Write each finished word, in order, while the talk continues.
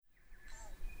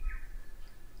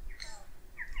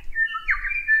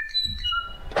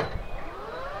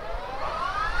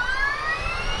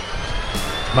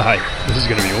Mate, this is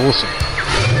going to be awesome.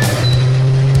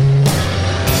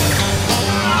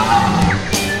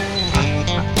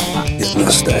 His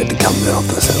mistake to come down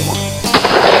this hill.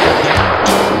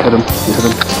 Hit him.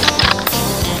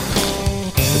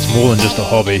 It's more than just a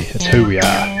hobby, it's who we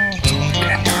are.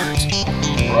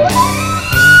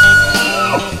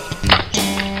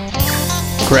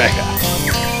 Cracker.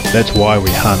 That's why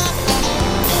we hunt.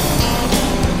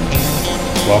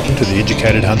 Welcome to the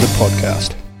Educated Hunter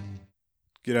podcast.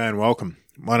 G'day and welcome.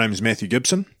 My name is Matthew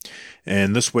Gibson,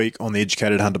 and this week on the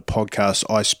Educated Hunter podcast,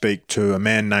 I speak to a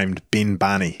man named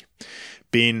Barney.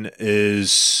 Ben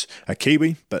is a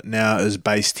Kiwi, but now is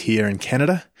based here in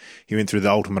Canada. He went through the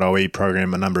Ultimate OE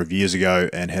program a number of years ago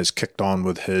and has kicked on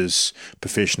with his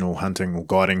professional hunting or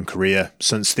guiding career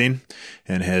since then,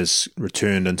 and has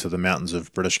returned into the mountains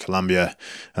of British Columbia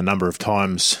a number of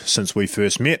times since we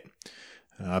first met.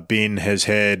 Ben has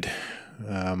had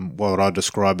what I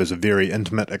describe as a very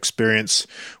intimate experience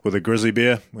with a grizzly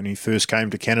bear when he first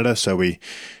came to Canada. So we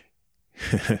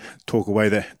talk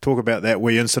about that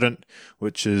wee incident,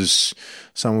 which is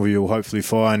some of you will hopefully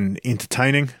find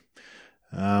entertaining.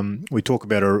 We talk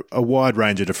about a wide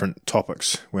range of different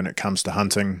topics when it comes to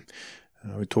hunting.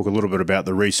 We talk a little bit about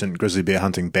the recent grizzly bear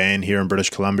hunting ban here in British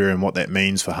Columbia and what that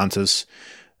means for hunters.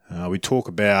 We talk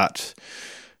about,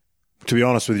 to be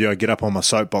honest with you, I get up on my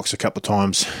soapbox a couple of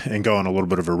times and go on a little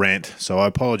bit of a rant, so I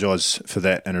apologise for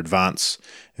that in advance,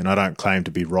 and I don't claim to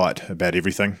be right about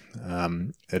everything.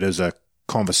 It is a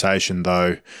conversation,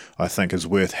 though, I think is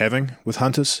worth having with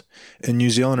hunters in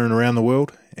New Zealand and around the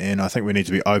world, and I think we need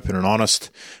to be open and honest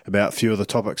about a few of the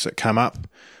topics that come up.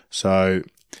 So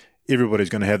everybody's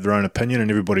going to have their own opinion,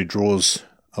 and everybody draws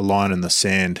a line in the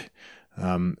sand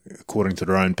according to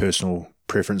their own personal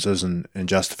preferences and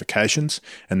justifications,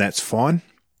 and that's fine,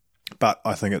 but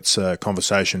I think it's a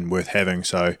conversation worth having.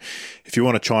 So if you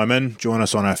want to chime in, join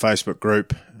us on our Facebook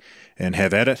group and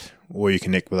have at it, or you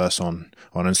connect with us on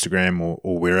Instagram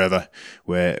or wherever.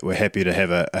 We're happy to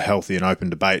have a healthy and open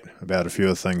debate about a few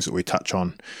of the things that we touch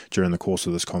on during the course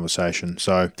of this conversation.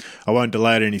 So I won't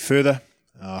delay it any further.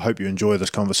 I hope you enjoy this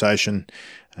conversation.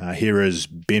 Here is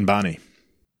Barney.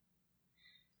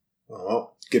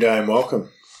 Well, g'day and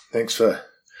welcome. Thanks for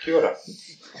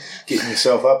getting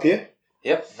yourself up here.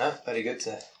 Yep, no, very good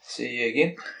to see you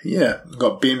again. Yeah, I've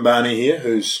got Barney here,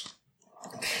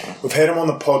 we've had him on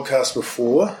the podcast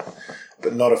before,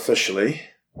 but not officially,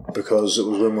 because it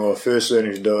was when we were first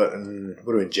learning to do it in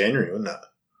January, wasn't it?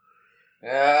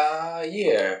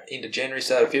 Yeah, end of January,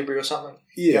 start of February or something.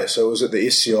 Yeah, So it was at the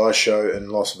SCI show in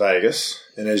Las Vegas,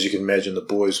 and as you can imagine, the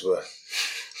boys were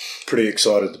pretty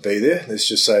excited to be there, let's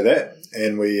just say that,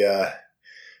 and we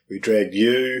dragged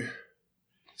you,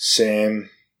 Sam,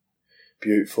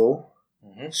 Beautiful,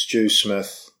 Stu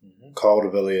Smith, Kyle de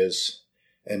Villiers,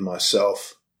 and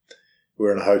myself.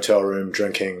 We're in a hotel room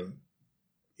drinking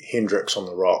Hendrix on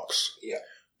the rocks,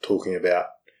 talking about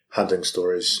hunting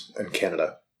stories in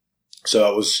Canada.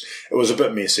 So it was a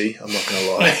bit messy, I'm not going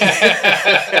to lie.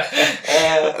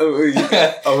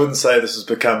 I wouldn't say this has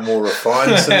become more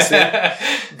refined since then,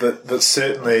 but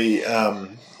certainly...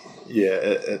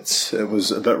 it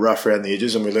was a bit rough around the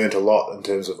edges, and we learnt a lot in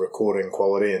terms of recording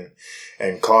quality.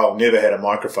 And Kyle never had a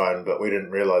microphone, but we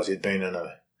didn't realise he'd been in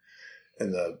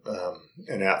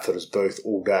an outfitter's booth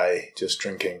all day just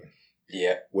drinking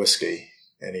whiskey,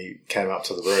 and he came up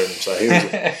to the room, so he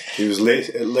was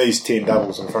at least 10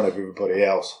 doubles in front of everybody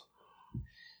else.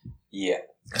 Yeah.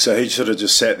 So he sort of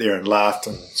just sat there and laughed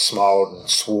and smiled and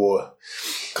swore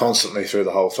constantly through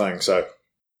the whole thing. So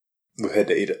we've had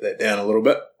to edit that down a little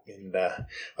bit. And I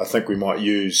think we might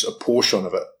use a portion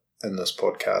of it in this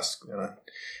podcast. You know,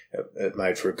 it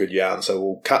made for a good yarn, so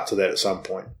we'll cut to that at some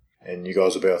point, and you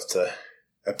guys will be able to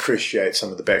appreciate some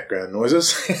of the background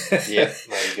noises. Yeah,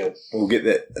 very good. We'll get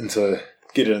into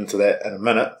that in a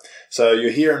minute. So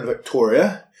you're here in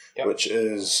Victoria, which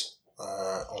is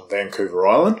on Vancouver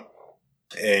Island,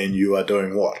 and you are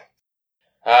doing what?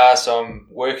 So I'm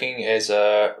working as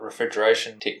a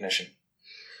refrigeration technician.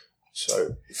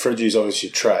 So fridge is obviously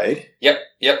your trade.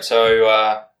 Yep. So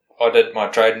I did my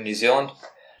trade in New Zealand,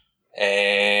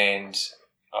 and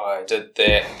I did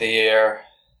that there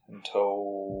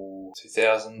until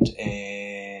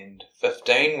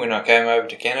 2015 when I came over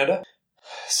to Canada.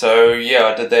 So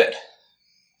I did that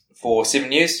for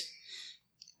 7 years,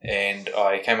 and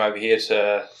I came over here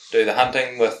to do the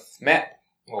hunting with Matt,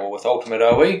 or with Ultimate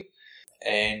OE,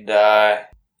 and I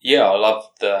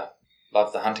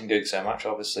loved the hunting gig so much.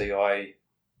 Obviously, I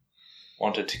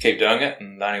wanted to keep doing it,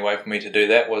 and the only way for me to do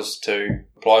that was to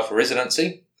apply for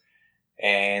residency.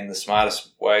 And the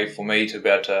smartest way for me to be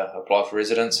able to apply for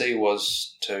residency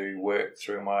was to work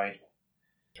through my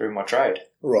through my trade.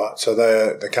 Right, so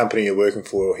the company you're working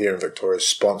for here in Victoria is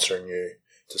sponsoring you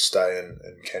to stay in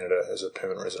Canada as a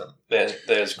permanent resident. That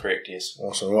is correct, yes.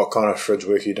 Awesome. What kind of fridge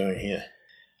work are you doing here?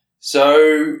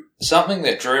 So, something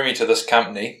that drew me to this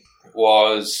company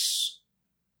was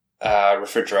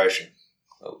refrigeration.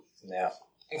 Now,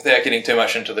 without getting too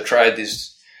much into the trade,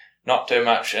 there's not too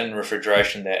much in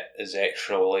refrigeration that is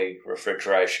actually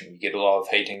refrigeration. You get a lot of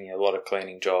heating, a lot of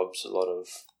cleaning jobs, a lot of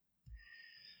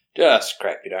just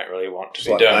crap you don't really want to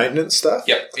be doing. Maintenance stuff?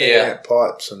 Yep, cleaning out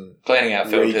pipes and cleaning out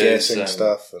filters regassing and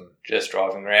stuff. And just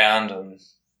driving around and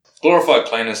glorified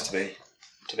cleaners to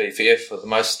be fair, for the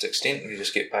most extent. You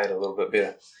just get paid a little bit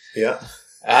better. Yeah.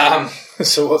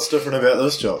 So what's different about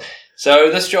this job? So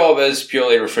this job is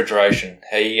purely refrigeration.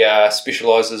 He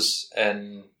specialises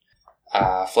in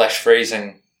flash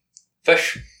freezing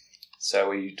fish. So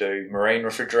we do marine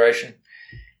refrigeration,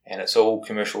 and it's all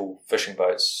commercial fishing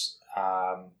boats.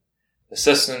 The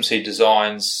systems he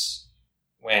designs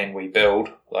when we build,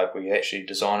 like we actually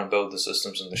design and build the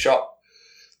systems in the shop,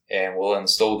 and we'll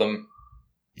install them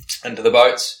into the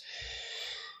boats.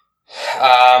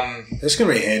 It's going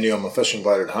to be handy on my fishing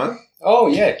boat at home. Oh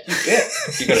yeah, you bet.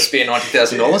 You got to spare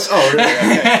 $90,000. Oh really?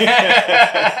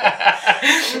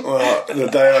 Okay. Well, the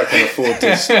day I can afford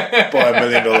to buy $1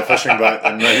 million fishing boat,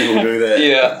 then maybe we'll do that.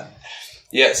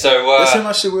 Yeah. So that's how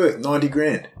much they're worth.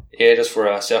 $90,000. Yeah, just for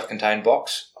a self-contained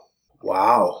box.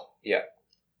 Wow. Yeah.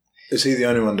 Is he the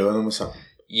only one doing them or something?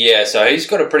 Yeah, so he's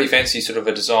got a pretty fancy sort of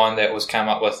a design that was come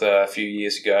up with a few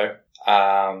years ago.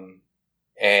 And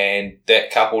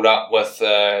that coupled up with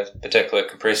a particular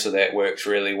compressor that works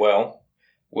really well.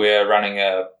 We're running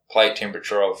a plate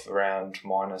temperature of around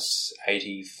minus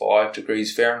 85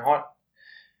 degrees Fahrenheit.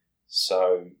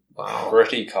 So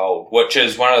pretty cold, which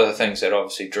is one of the things that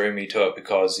obviously drew me to it,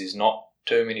 because there's not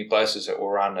too many places that will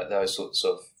run at those sorts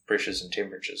of pressures and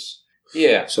temperatures.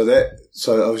 Yeah. So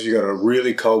obviously you've got a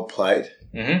really cold plate,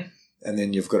 and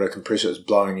then you've got a compressor that's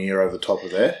blowing air over the top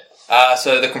of that.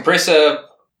 So the compressor,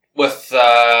 with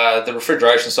the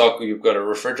refrigeration cycle, you've got a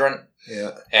refrigerant,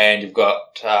 and you've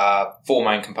got 4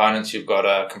 main components. You've got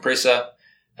a compressor,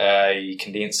 a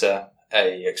condenser,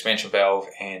 a expansion valve,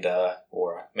 and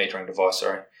or a metering device,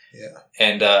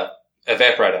 and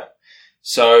evaporator.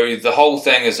 So the whole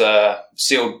thing is a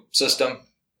sealed system.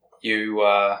 You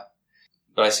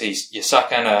basically you suck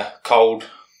in a cold,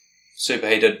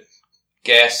 superheated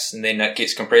gas, and then it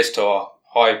gets compressed to a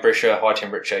high pressure, high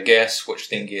temperature gas, which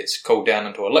then gets cooled down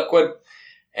into a liquid,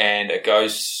 and it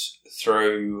goes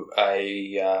through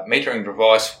a metering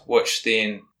device, which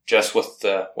then, just with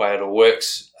the way it all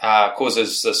works,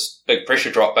 causes this big pressure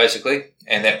drop basically,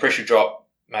 and that pressure drop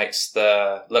makes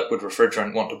the liquid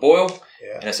refrigerant want to boil,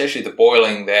 and it's actually the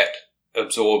boiling that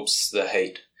absorbs the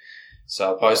heat.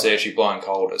 So opposed to actually blowing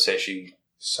cold, it's actually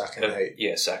sucking heat.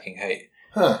 Yeah, sucking heat.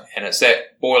 Huh. And it's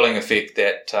that boiling effect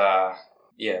that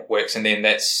works, and then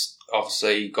that's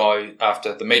obviously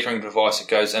after the metering device, it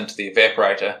goes into the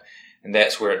evaporator, and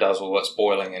that's where it does all its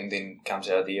boiling, and then comes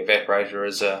out of the evaporator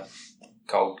as a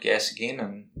cold gas again,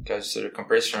 and goes to the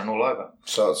compressor and all over.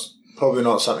 So it's probably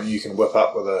not something you can whip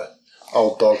up with a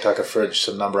old dog tucker fridge,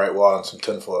 some number 8 wire and some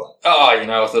tin foil. Oh, with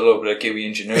a little bit of Kiwi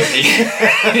ingenuity,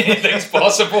 anything's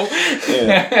possible.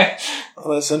 Yeah.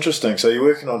 Oh, that's interesting. So you're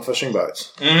working on fishing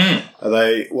boats.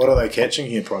 Mm-hmm. What are they catching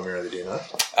here primarily, do you know?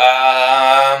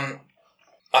 I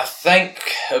think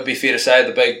it would be fair to say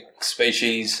the big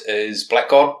species is black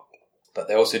cod, but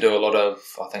they also do a lot of,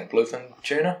 I think, bluefin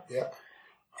tuna. Yeah.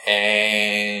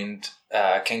 And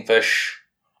kingfish,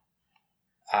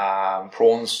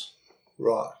 prawns.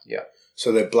 Right. Yeah.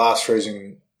 So they're blast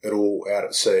freezing it all out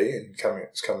at sea and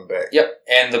it's coming back. Yep.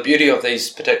 And the beauty of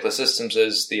these particular systems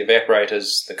is the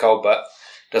evaporators, the cold bit,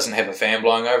 doesn't have a fan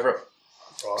blowing over it.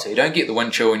 Right. So you don't get the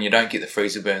wind chill and you don't get the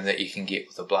freezer burn that you can get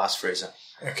with a blast freezer.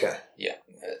 Okay. Yeah.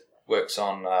 It works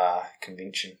on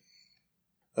convention.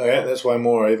 Okay, that's way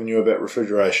more I even knew about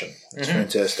refrigeration. It's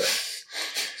fantastic.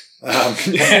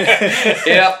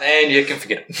 Yeah, and you can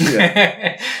forget it.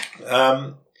 Yeah.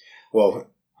 Well,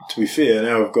 to be fair,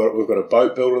 now we've got a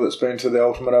boat builder that's been to the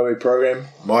Ultimate OE program.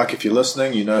 Mike, if you're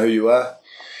listening, you know who you are.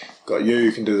 Got you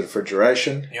can do the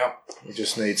refrigeration. Yep. We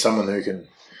just need someone who can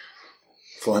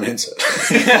finance it.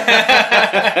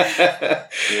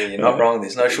 Yeah, you're not wrong.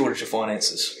 There's no shortage of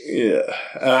finances. Yeah.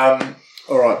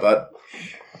 All right, bud.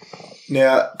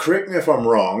 Now, correct me if I'm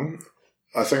wrong.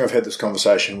 I think I've had this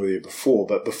conversation with you before,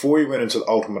 but before you went into the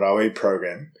Ultimate OE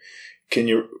program, can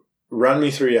you run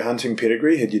me through your hunting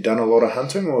pedigree? Had you done a lot of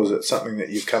hunting, or was it something that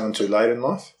you've come into late in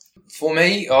life? For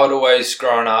me, I'd always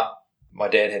grown up, my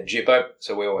dad had a jet boat,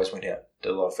 so we always went out,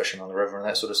 did a lot of fishing on the river and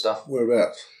that sort of stuff.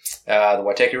 Whereabouts? The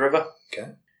Waitaki River.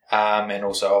 Okay. and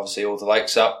also obviously all the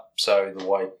lakes up. So the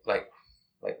Lake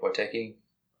Waitaki,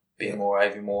 Beermore,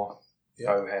 Aviemore,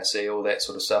 Ohausi, all that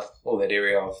sort of stuff. All that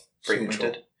area I've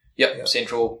frequented. Yep,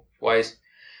 central ways.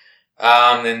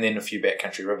 And then a few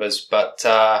backcountry rivers, but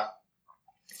I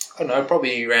don't know,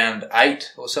 probably around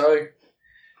 8 or so.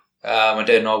 My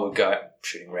dad and I would go out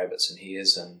shooting rabbits and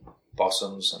hares and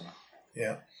possums,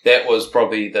 and that was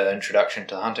probably the introduction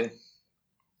to hunting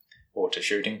or to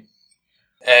shooting.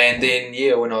 And then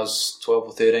when I was 12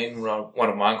 or 13, one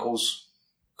of my uncles,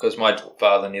 because my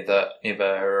father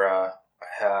never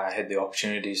had the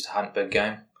opportunities to hunt big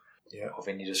game of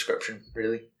any description,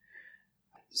 really.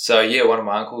 So, one of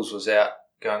my uncles was out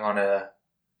going on a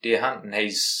deer hunt, and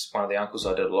he's one of the uncles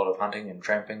I did a lot of hunting and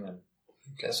tramping and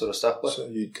that sort of stuff with. So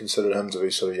you considered him to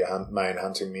be sort of your main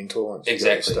hunting mentor?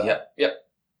 Exactly, yep.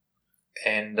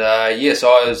 And,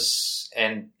 so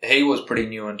and he was pretty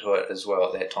new into it as well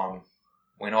at that time.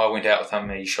 When I went out with him,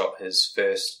 he shot his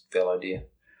first fallow deer.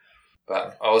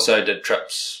 But I also did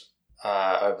trips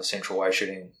over Central Way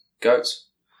shooting goats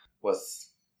with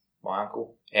my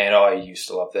uncle. And I used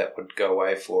to love that. Would go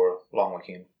away for a long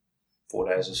weekend, 4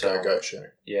 days or so. Go goat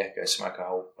shooting. Yeah, go smoke a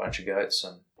whole bunch of goats.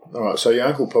 And all right, so your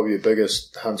uncle probably your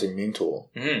biggest hunting mentor.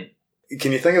 Mm-hmm.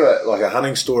 Can you think of it like a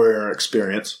hunting story or an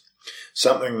experience,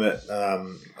 something that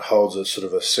holds a sort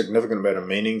of a significant amount of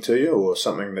meaning to you, or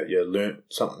something that you learnt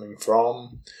something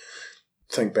from?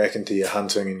 Think back into your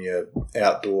hunting and your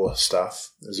outdoor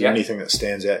stuff. Is there anything that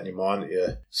stands out in your mind that you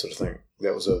sort of think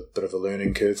that was a bit of a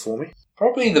learning curve for me?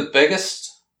 Probably the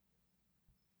biggest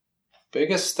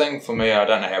thing for me, I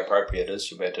don't know how appropriate it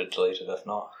is. You're about to delete it if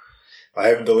not. I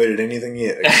haven't deleted anything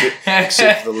yet,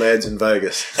 except for the lads in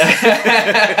Vegas.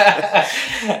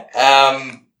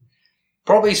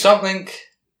 Probably something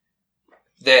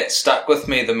that stuck with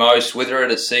me the most, whether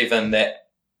it's even that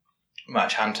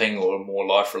much hunting or more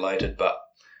life related, but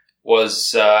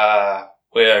was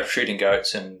we're shooting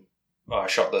goats and I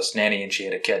shot this nanny and she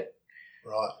had a kid.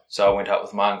 Right. So I went up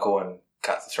with my uncle and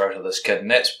cut the throat of this kid,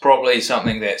 and that's probably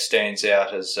something that stands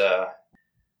out as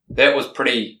that was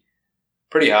pretty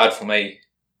hard for me.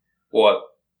 Or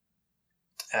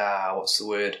what's the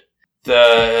word?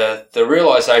 The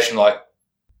realization, like,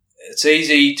 it's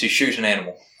easy to shoot an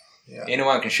animal. Yeah.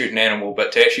 Anyone can shoot an animal,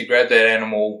 but to actually grab that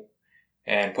animal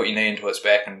and put your knee into its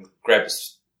back and grab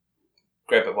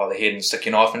it by the head and stick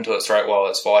your knife into its throat while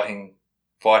it's fighting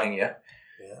you.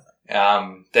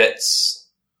 Yeah.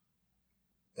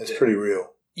 That's pretty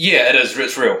real. Yeah, it is.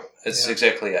 It's real. It's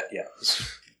exactly it. Yeah. It's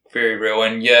very real.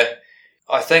 And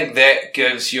I think that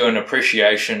gives you an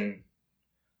appreciation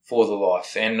for the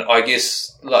life. And I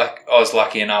guess, like, I was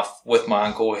lucky enough with my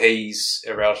uncle, he's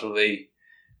a relatively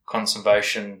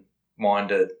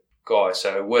conservation-minded guy.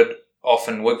 So would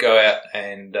go out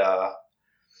and the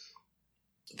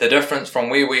difference from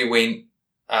where we went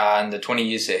in the 20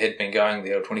 years that had been going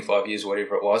there, or 25 years,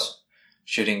 whatever it was,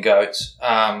 shooting goats,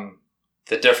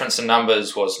 the difference in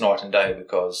numbers was night and day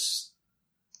because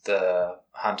the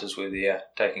hunters were there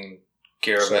taking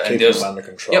care of it. And keeping them under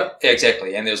control. Yep,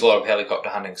 exactly. And there was a lot of helicopter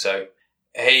hunting. So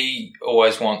he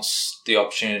always wants the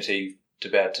opportunity to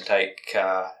be able to take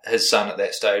his son at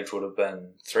that stage would have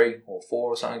been 3 or 4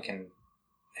 or something, and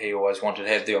he always wanted to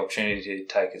have the opportunity to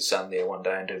take his son there one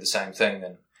day and do the same thing,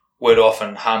 and would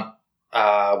often hunt,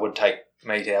 would take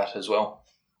meat out as well.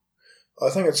 I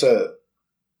think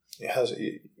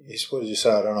what did you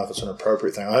say? I don't know if it's an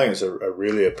appropriate thing. I think it's a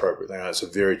really appropriate thing. It's a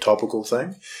very topical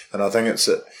thing, and I think it's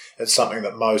something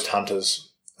that most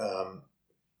hunters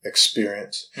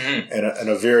experience, and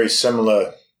a very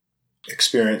similar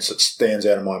experience that stands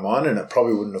out in my mind, and it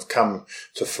probably wouldn't have come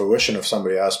to fruition if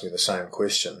somebody asked me the same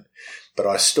question. But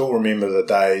I still remember the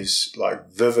days,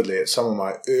 like, vividly. It's some of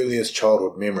my earliest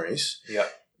childhood memories. Yeah.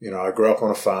 You know, I grew up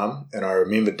on a farm, and I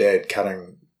remember Dad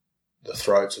cutting the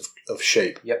throats of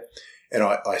sheep. Yep. And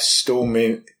I still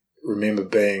remember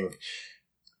being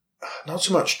not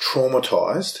so much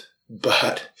traumatized,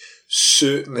 but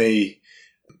certainly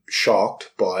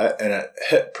shocked by it, and it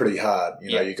hit pretty hard.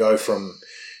 You know, you go from,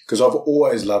 because I've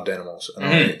always loved animals, and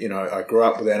I grew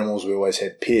up with animals. We always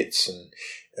had pets,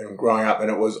 and growing up,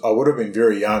 and I would have been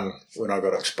very young when I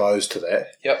got exposed to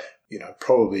that. Yep. You know,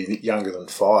 probably younger than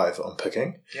 5, I'm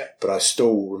picking. Yep. But I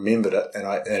still remembered it, and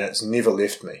it's never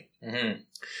left me. Mm-hmm.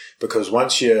 Because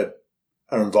once you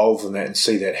are involved in that and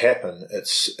see that happen, it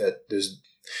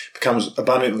becomes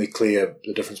abundantly clear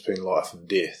the difference between life and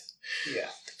death. Yeah.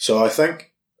 So I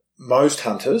think most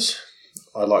hunters,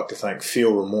 I like to think,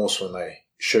 feel remorse when they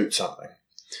shoot something.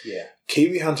 Yeah.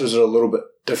 Kiwi hunters are a little bit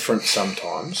different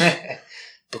sometimes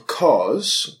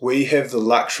because we have the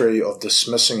luxury of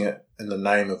dismissing it in the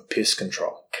name of pest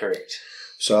control. Correct.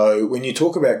 So when you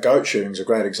talk about goat shooting is a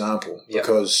great example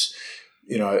because,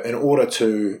 in order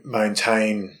to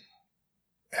maintain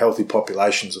healthy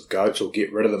populations of goats or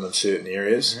get rid of them in certain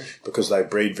areas because they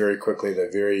breed very quickly,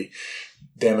 they're very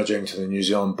damaging to the New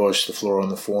Zealand bush, the flora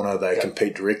and the fauna, they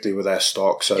compete directly with our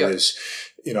stock. So there's,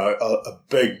 a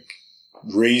big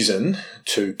reason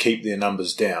to keep their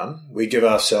numbers down. We give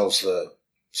ourselves the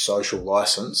social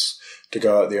license to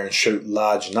go out there and shoot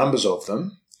large numbers of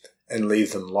them and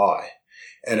leave them lie.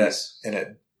 And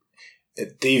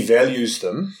it devalues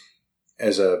them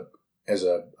as an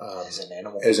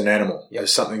animal,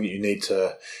 as something that you need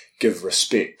to give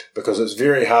respect, because it's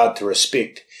very hard to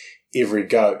respect every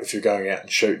goat if you're going out and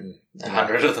shooting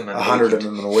 100 of them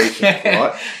in a weekend,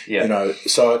 right?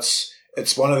 So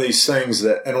it's one of these things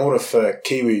that in order for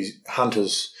Kiwi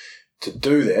hunters to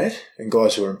do that, and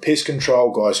guys who are in pest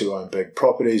control, guys who own big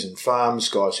properties and farms,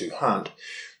 guys who hunt,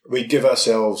 we give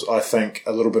ourselves, I think,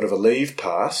 a little bit of a leave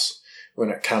pass when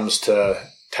it comes to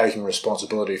taking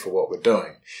responsibility for what we're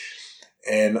doing.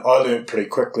 And I learned pretty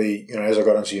quickly, as I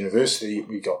got into university,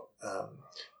 we got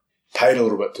paid a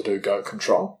little bit to do goat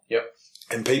control. Yep.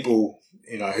 And people,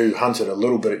 who hunted a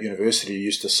little bit at university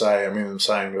used to say, I remember them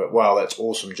saying, wow, that's an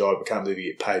awesome job. I can't believe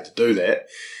you get paid to do that.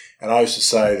 And I used to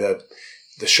say that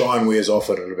the shine wears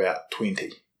off it at about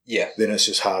 20. Yeah. Then it's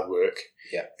just hard work.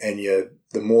 Yeah. And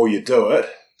the more you do it,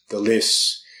 the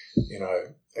less,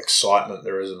 excitement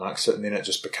there is amongst it, and then it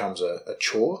just becomes a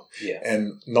chore. Yeah.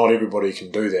 And not everybody can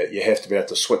do that. You have to be able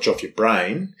to switch off your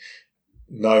brain,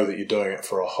 know that you're doing it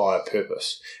for a higher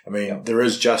purpose. I mean, there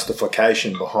is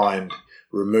justification behind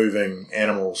removing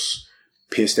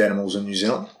pest animals in New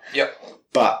Zealand. Yep.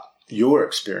 But your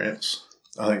experience,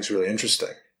 I think, is really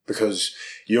interesting, because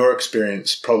your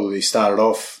experience probably started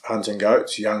off hunting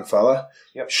goats, young fella,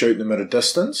 shooting them at a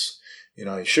distance.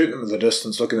 You shoot them at a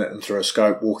distance, looking at them through a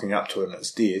scope, walking up to it and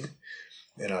it's dead.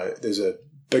 There's a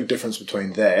big difference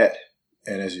between that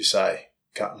and, as you say,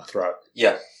 cutting the throat.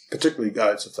 Yeah. Particularly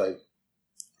goats if they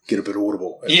get a bit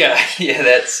audible. Yeah,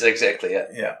 that's exactly it.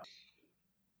 Yeah.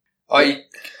 I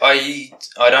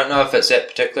don't know if it's that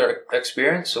particular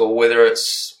experience or whether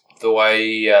it's the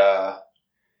way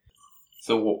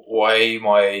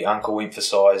my uncle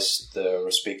emphasised the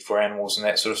respect for animals and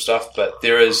that sort of stuff, but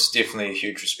there is definitely a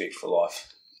huge respect for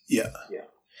life. Yeah.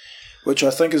 Which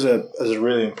I think is a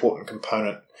really important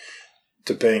component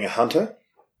to being a hunter,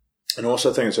 and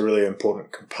also think it's a really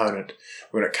important component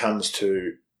when it comes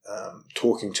to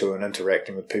talking to and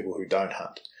interacting with people who don't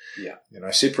hunt. Yeah.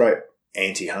 Separate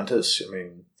anti-hunters. I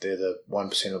mean, they're the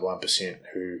 1% of 1%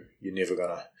 who you're never going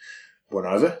to win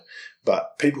over.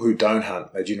 But people who don't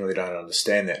hunt, they generally don't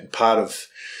understand that. And part of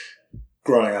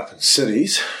growing up in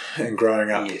cities and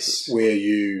growing up where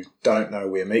you don't know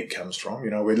where meat comes from,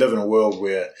 we live in a world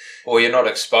where... Or you're not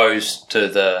exposed to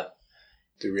the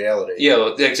reality.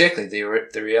 Yeah, exactly, the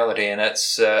reality. And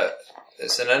it's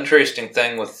an interesting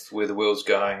thing with where the world's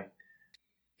going,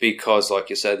 because, like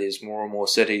you say, there's more and more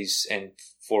cities, and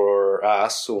for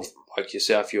us, or like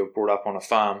yourself, you were brought up on a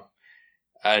farm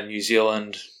in New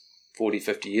Zealand 40,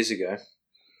 50 years ago.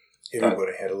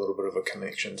 Everybody had a little bit of a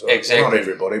connection to it. Exactly. Well, not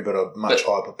everybody, but a much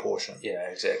higher proportion. Yeah,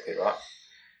 exactly right.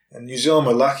 And New Zealand,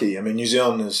 we're lucky. I mean, New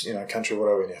Zealand is, a country, what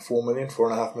are we now,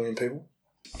 4.5 million people?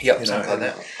 Yep, something like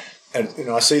that. And,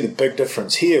 I see the big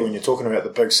difference here when you're talking about the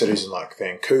big cities like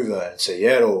Vancouver and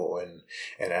Seattle and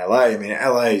LA. I mean,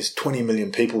 LA is 20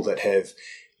 million people that have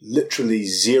literally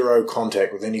zero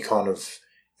contact with any kind of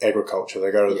agriculture.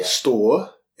 They go to the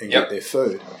store and get their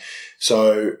food.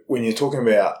 So when you're talking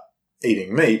about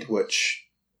eating meat, which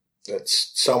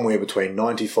that's somewhere between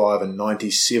 95 and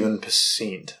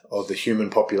 97% of the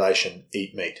human population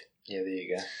eat meat. Yeah, there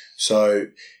you go. So,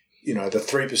 the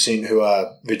 3% who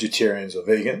are vegetarians or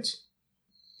vegans,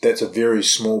 that's a very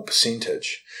small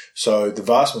percentage. So the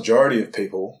vast majority of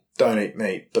people don't eat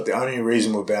meat, but the only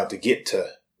reason we're about to get to,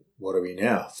 what are we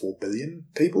now, 4 billion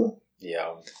people?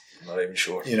 Yeah, I'm not even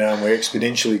sure. And we're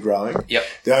exponentially growing. Yep.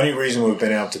 The only reason we've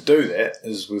been able to do that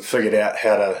is we've figured out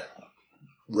how to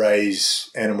raise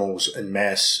animals in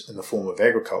mass in the form of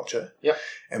agriculture. Yep.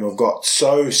 And we've got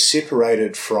so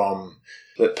separated from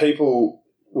that people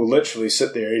will literally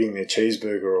sit there eating their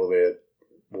cheeseburger or their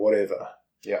whatever.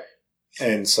 Yep.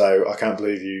 And so, I can't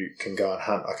believe you can go and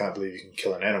hunt. I can't believe you can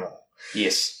kill an animal.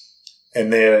 Yes.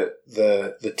 And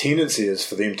the tendency is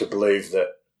for them to believe that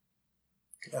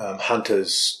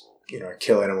hunters,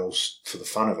 kill animals for the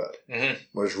fun of it,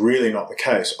 which is really not the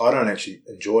case. I don't actually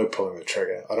enjoy pulling the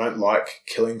trigger. I don't like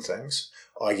killing things.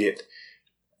 I get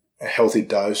a healthy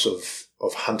dose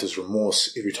of hunter's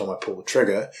remorse every time I pull the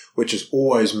trigger, which has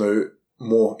always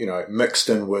more, mixed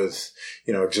in with,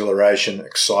 exhilaration,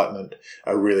 excitement,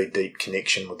 a really deep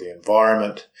connection with the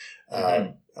environment,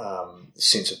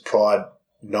 sense of pride,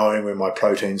 knowing where my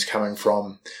protein's coming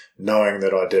from, knowing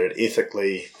that I did it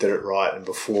ethically, did it right, and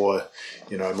before,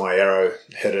 my arrow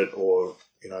hit it or,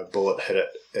 bullet hit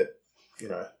it,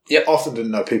 often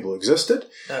didn't know people existed.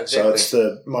 No, exactly. So it's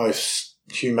the most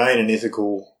humane and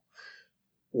ethical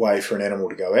way for an animal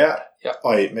to go out. Yep.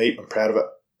 I eat meat, I'm proud of it,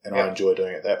 and I enjoy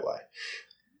doing it that way.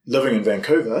 Living in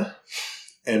Vancouver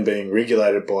and being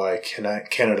regulated by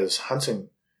Canada's hunting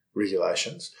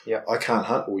regulations, I can't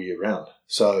hunt all year round.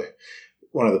 So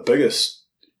one of the biggest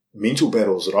mental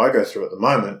battles that I go through at the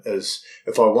moment is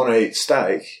if I want to eat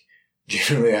steak,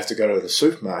 generally I have to go to the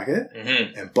supermarket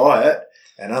and buy it.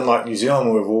 And unlike New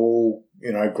Zealand, we've all,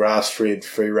 grass-fed,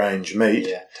 free-range meat.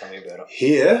 Yeah, tell me about it.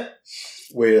 Here,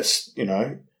 we're,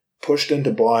 pushed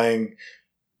into buying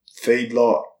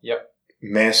feedlot,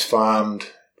 mass-farmed,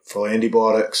 full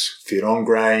antibiotics, fed on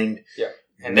grain. Yep.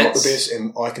 And not the best,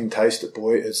 and I can taste it,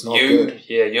 boy. It's not good.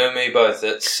 Yeah, you and me both.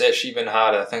 It's actually been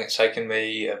harder. I think it's taken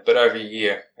me a bit over a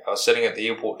year. I was sitting at the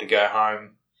airport to go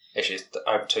home. Actually, it's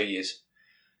over 2 years.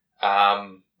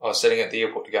 I was sitting at the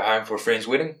airport to go home for a friend's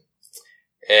wedding,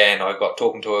 and I got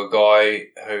talking to a guy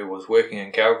who was working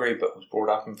in Calgary but was brought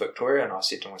up in Victoria, and I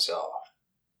said to myself,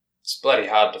 it's bloody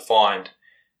hard to find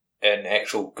an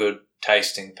actual good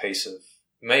tasting piece of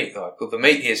meat. Like, the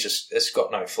meat here is just, it's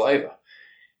got no flavour.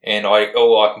 And all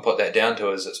I can put that down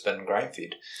to is it's been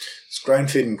grain-fed. It's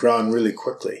grain-fed and grown really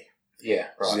quickly. Yeah,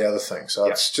 right. Is the other thing. So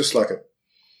it's just like a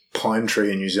pine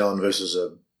tree in New Zealand versus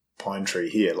a pine tree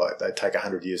here. Like, they take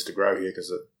 100 years to grow here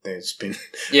because it's been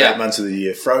 8 months of the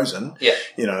year frozen. Yeah.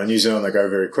 In New Zealand, they grow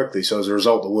very quickly. So as a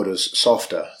result, the wood is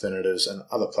softer than it is in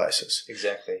other places.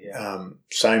 Exactly, yeah.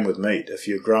 Same with meat. If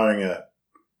you're growing a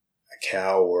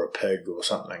cow or a pig or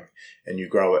something and you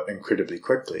grow it incredibly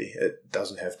quickly, it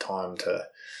doesn't have time to,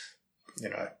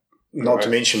 not to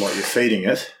mention what you're feeding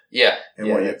it and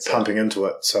what you're pumping into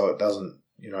it so it doesn't,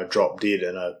 drop dead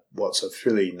in what's a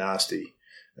fairly nasty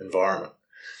environment.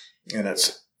 And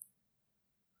it's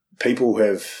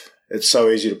so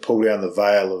easy to pull down the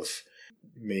veil of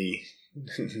me,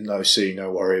 no see, no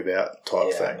worry about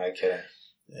type thing. No kidding.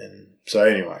 And so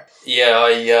anyway.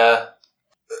 Yeah,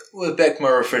 with back my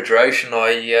refrigeration,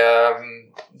 I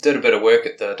did a bit of work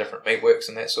at the different meatworks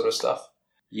and that sort of stuff.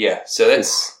 Yeah, so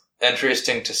that's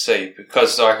interesting to see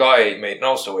because, I eat meat and I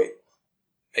also eat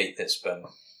meat that's been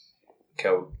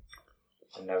killed,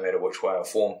 no matter which way or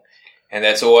form. And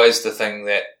that's always the thing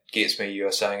that gets me. You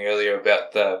were saying earlier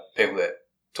about the people that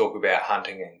talk about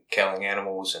hunting and killing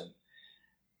animals, and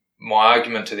my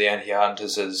argument to the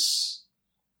anti-hunters is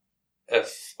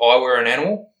if I were an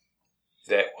animal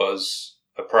that was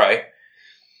a prey,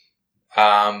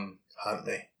 hunt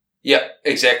me. Yeah,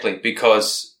 exactly,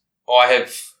 because I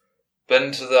have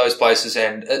been to those places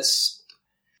and it's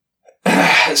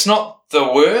not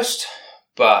the worst,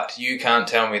 but you can't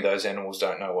tell me those animals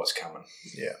don't know what's coming.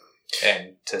 Yeah.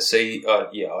 And to see,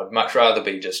 I'd much rather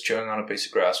be just chewing on a piece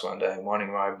of grass one day and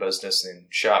minding my own business than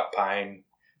sharp pain,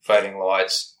 fading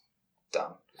lights,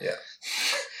 done. Yeah.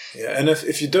 Yeah, and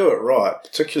if you do it right,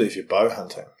 particularly if you're bow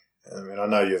hunting, I mean, I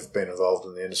know you've been involved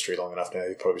in the industry long enough now,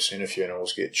 you've probably seen a few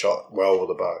animals get shot well with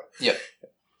a bow. Yep.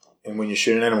 And when you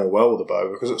shoot an animal well with a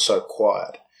bow, because it's so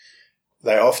quiet,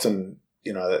 they often,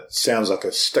 that sounds like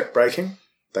a stick breaking,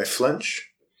 they flinch.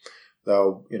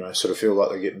 They'll, sort of feel like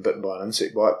they're getting bitten by an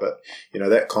insect bite, but,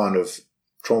 that kind of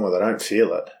trauma, they don't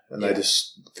feel it, and they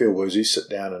just feel woozy, sit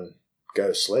down and go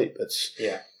to sleep. It's,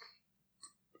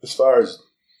 as far as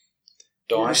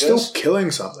dying, you're still killing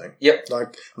something. Yep.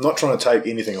 Like, I'm not trying to take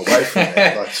anything away from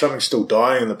that. Like, something's still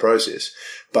dying in the process,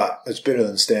 but it's better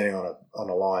than standing on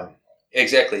a line.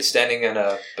 Exactly. Standing in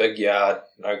a big yard,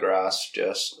 no grass,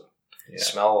 just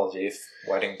smell of death,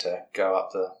 waiting to go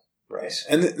up the race.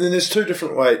 And then there's two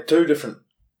different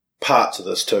parts of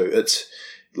this too. It's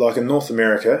like in North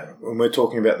America, when we're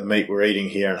talking about the meat we're eating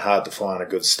here and hard to find a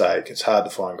good steak, it's hard to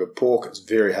find good pork, it's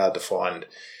very hard to find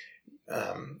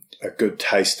a good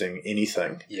tasting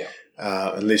anything. Yeah.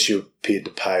 Unless you're prepared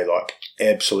to pay like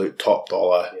absolute top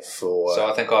dollar for... So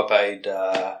I think I paid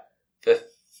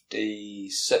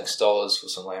 $56 for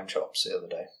some lamb chops the other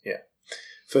day. Yeah.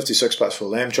 $56 for a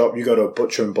lamb chop. You go to a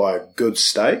butcher and buy a good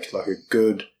steak, like a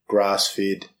good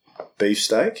grass-fed beef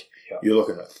steak. Yep. You're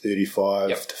looking at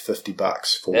 $35 to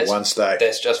 $50 for one steak.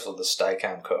 That's just for the steak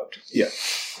uncooked. Yeah.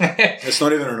 It's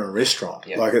not even in a restaurant.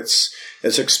 Yep. Like it's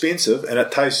expensive and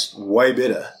it tastes way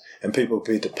better and people are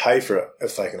prepared to pay for it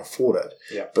if they can afford it.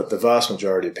 Yep. But the vast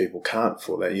majority of people can't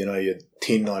afford that. Your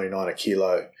 $10.99 a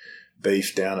kilo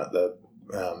beef down at the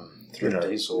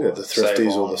Thrifties the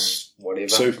thrifties or the whatever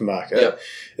supermarket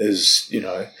is,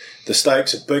 the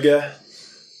steaks are bigger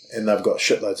and they've got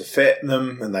shitloads of fat in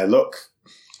them and they look...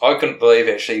 I couldn't believe,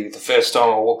 actually, the first time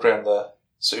I walked around the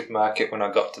supermarket when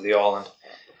I got to the island.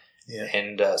 Yeah.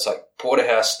 And it's like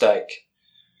porterhouse steak.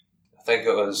 I think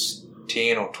it was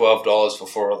 $10 or $12 for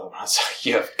 4 of them. I was like,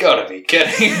 you've got to be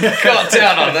kidding. Got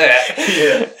down on that.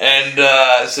 Yeah. And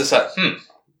it's just like,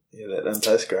 Yeah, that doesn't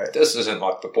taste great. This isn't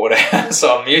like the porterhouse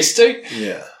I'm used to.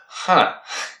 Yeah. Huh.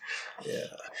 Yeah.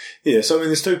 Yeah, so I mean,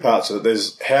 there's two parts of it.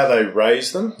 There's how they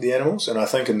raise them, the animals, and I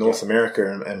think in North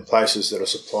America and places that are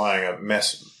supplying a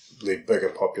massively bigger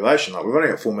population, like we've only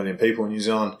got 4 million people in New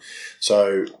Zealand,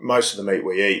 so most of the meat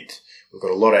we eat, we've got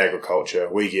a lot of agriculture,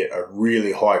 we get a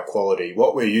really high quality.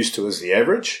 What we're used to is the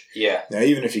average. Yeah. Now,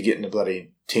 even if you're getting a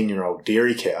bloody 10-year-old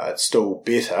dairy cow, it's still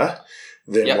better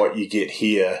than what you get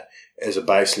here as a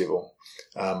base level,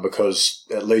 because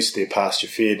at least they're pasture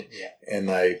fed and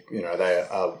they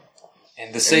are...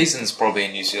 And the seasons probably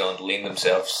in New Zealand lend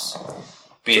themselves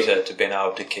better to being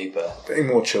able to keep being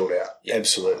more chilled out. Yeah.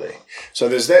 Absolutely. So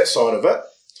there's that side of it,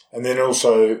 and then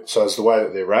also so it's the way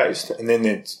that they're raised, and then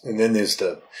there's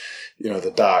the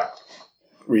the dark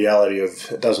reality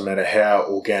of it doesn't matter how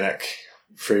organic,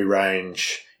 free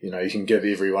range. You can give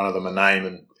every one of them a name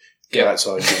and go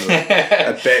outside and give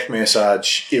them a back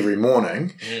massage every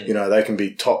morning. They can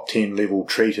be top 10 level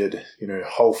treated.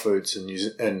 Whole Foods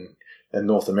in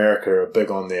North America are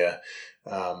big on their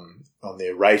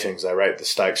ratings. They rate the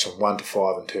steaks from 1 to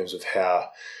 5 in terms of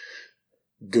how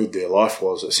good their life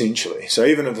was, essentially. So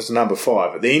even if it's number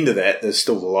 5, at the end of that, there's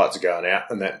still the lights are going out,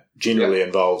 and that generally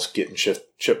involves getting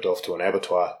shipped off to an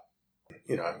abattoir,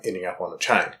 ending up on a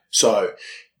chain. So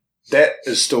that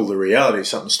is still the reality.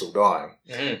 Something's still dying.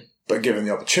 Mm-hmm. But given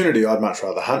the opportunity, I'd much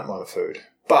rather hunt my food.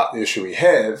 But the issue we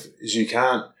have is you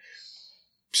can't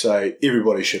say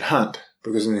everybody should hunt,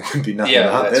 because then there would be nothing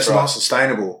to hunt. That's not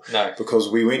sustainable. No. Because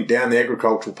we went down the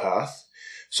agricultural path,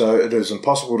 so it is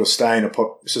impossible to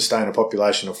sustain a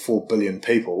population of 4 billion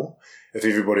people if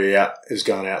everybody is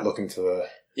going out looking for the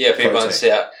if everyone's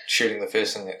out shooting the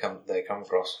first thing that they come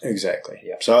across. Exactly.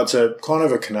 Yep. So it's a kind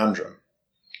of a conundrum,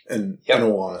 in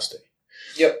all honesty.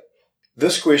 Yep.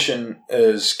 This question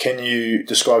is, can you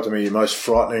describe to me your most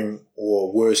frightening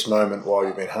or worst moment while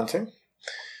you've been hunting?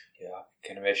 I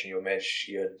can imagine you'd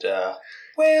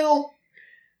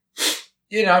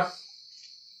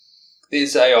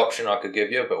there's a option I could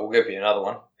give you, but we'll give you another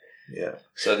one. Yeah.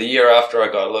 So the year after I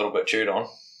got a little bit chewed on.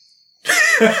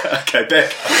 Okay,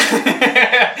 back.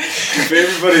 If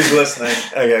everybody's listening,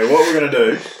 okay, what we're going to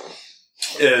do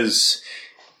is,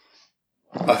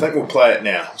 I think we'll play it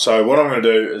now. So what I'm going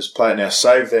to do is play it now.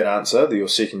 Save that answer, your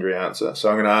secondary answer. So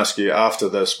I'm going to ask you after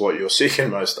this what your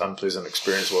second most unpleasant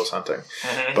experience was hunting.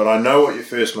 Mm-hmm. But I know what your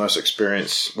first most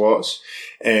experience was.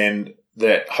 And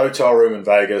that hotel room in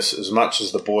Vegas, as much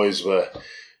as the boys were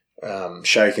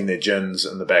shaking their gins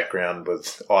in the background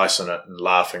with ice in it and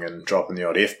laughing and dropping the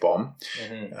odd F-bomb,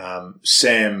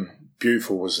 Sam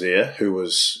Beautiful was there, who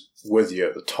was with you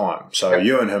at the time. So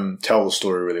you and him tell the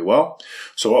story really well.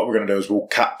 So what we're going to do is we'll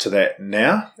cut to that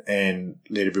now and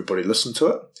let everybody listen to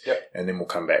it. Yep. And then we'll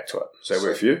come back to it. Does that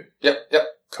work for you? Yep.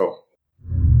 Cool.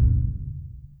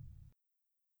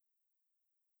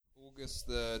 August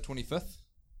the 25th,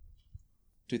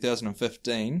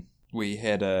 2015, we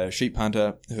had a sheep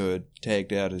hunter who had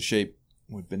tagged out his sheep.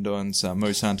 We'd been doing some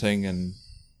moose hunting, and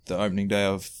the opening day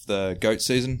of the goat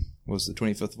season was the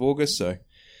 25th of August, so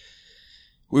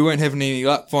we weren't having any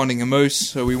luck finding a moose,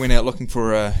 so we went out looking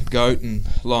for a goat, and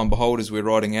lo and behold, as we were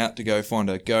riding out to go find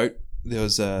a goat, there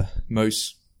was a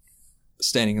moose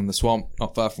standing in the swamp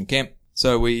not far from camp.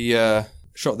 So we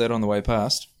shot that on the way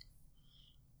past,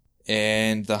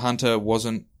 and the hunter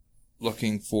wasn't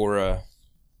looking for a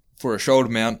shoulder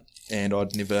mount, and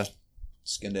I'd never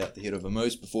skinned out the head of a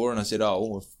moose before, and I said,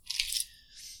 if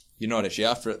you're not actually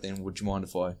after it, then would you mind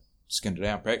if I skinned it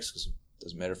out in practice, because it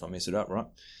doesn't matter if I mess it up, right?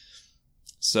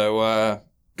 So,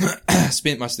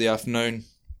 spent most of the afternoon.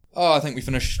 I think we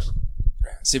finished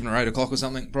 7 or 8 o'clock or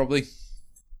something, probably.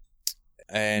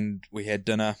 And we had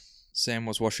dinner. Sam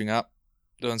was washing up,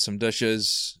 doing some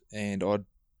dishes, and I'd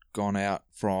gone out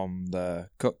from the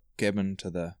cook cabin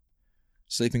to the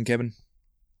sleeping cabin.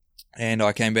 And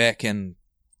I came back, and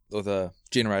the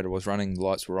generator was running, the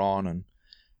lights were on, and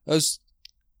it was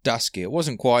dusky. It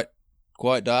wasn't quite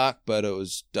dark, but it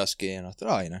was dusky, and I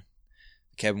thought, the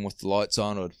cabin with the lights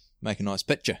on would make a nice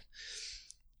picture.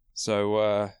 So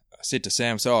I said to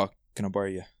Sam, can I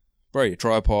borrow your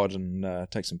tripod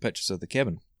and take some pictures of the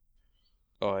cabin?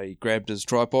 I grabbed his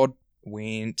tripod,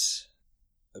 went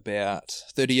about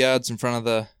 30 yards in front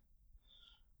of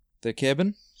the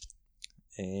cabin,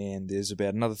 and there's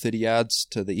about another 30 yards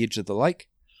to the edge of the lake,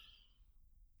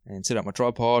 and set up my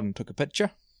tripod and took a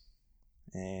picture,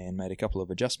 and made a couple of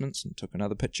adjustments and took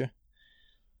another picture.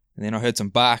 And then I heard some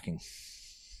barking.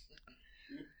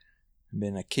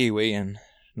 Being a Kiwi and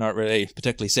not really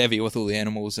particularly savvy with all the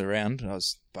animals around, I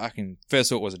was barking. First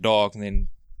thought was a dog, and then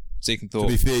second thought... To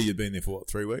be fair, you'd been there for, what,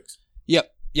 3 weeks?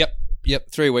 Yep.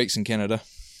 3 weeks in Canada.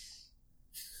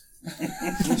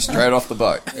 Straight off the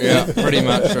boat. Yeah, pretty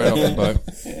much straight off the boat.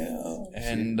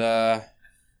 And, I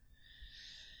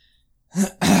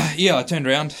turned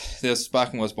around. This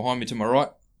barking was behind me to my right.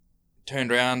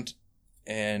 Turned around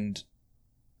and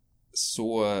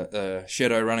saw a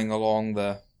shadow running along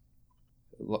the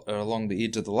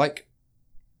edge of the lake.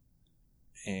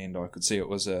 And I could see it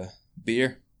was a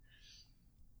bear.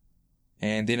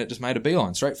 And then it just made a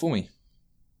beeline straight for me.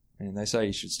 And they say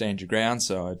you should stand your ground,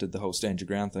 so I did the whole stand your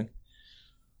ground thing.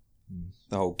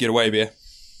 The whole get away, bear.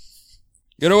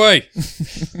 Get away!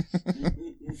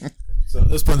 So at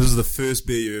this point, this is the first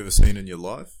bear you've ever seen in your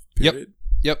life, period?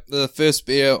 Yep, the first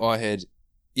bear I had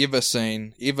ever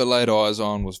seen, ever laid eyes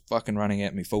on, was fucking running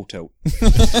at me full tilt. So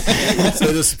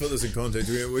just to put this in context,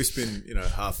 we spend,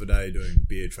 half a day doing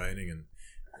bear training, and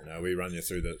we run you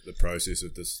through the process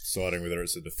of deciding whether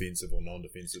it's a defensive or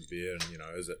non-defensive bear, and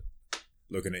is it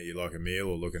looking at you like a meal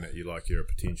or looking at you like you're a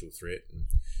potential threat. And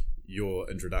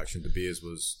your introduction to bears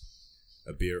was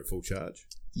a bear at full charge?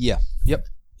 Yeah,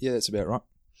 that's about right.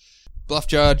 Bluff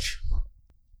charge,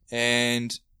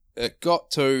 and it got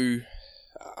to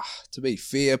be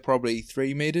fair, probably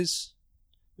 3 metres,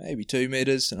 maybe 2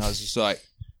 metres, and I was just like,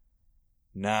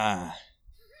 nah,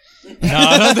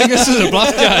 I don't think this is a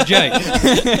bluff charge, eh?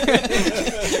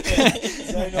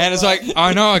 And it's like,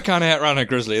 I know I can't outrun a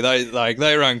grizzly.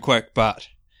 They run quick, but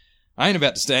I ain't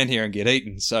about to stand here and get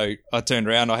eaten. So I turned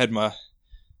around. I had my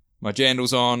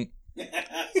jandals on,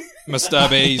 my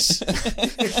stubbies,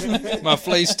 my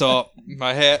fleece top,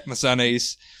 my hat, my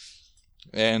sunnies,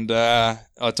 and I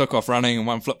took off running. And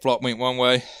one flip flop went one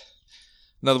way,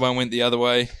 another one went the other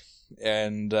way,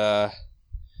 and I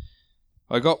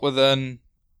got within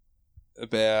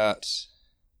about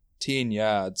 10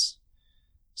 yards.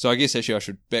 So I guess actually I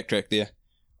should backtrack there.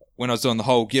 When I was doing the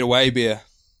whole get away bear,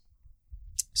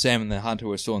 Sam and the hunter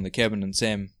were still in the cabin, and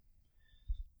Sam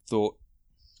thought...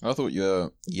 I thought you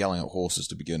were yelling at horses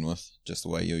to begin with, just the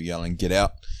way you were yelling, get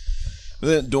out. But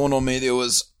then it dawned on me there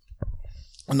was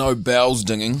no bells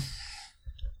dinging,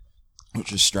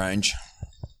 which is strange.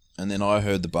 And then I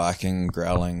heard the barking,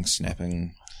 growling,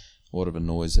 snapping, whatever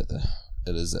noise it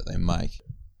is that they make.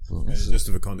 Just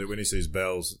for context, when he sees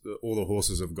bells, all the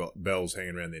horses have got bells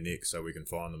hanging around their necks so we can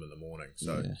find them in the morning.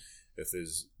 So if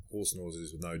there's horse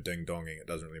noises with no ding-donging, it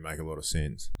doesn't really make a lot of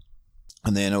sense.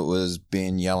 And then it was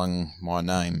Ben yelling my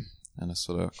name in a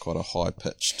sort of quite a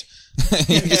high-pitched,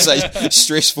 you could say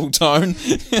stressful tone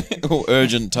or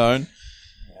urgent tone.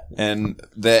 And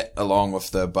that, along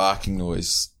with the barking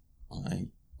noise,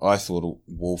 I thought a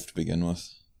wolf to begin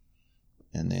with.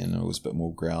 And then it was a bit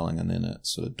more growling, and then it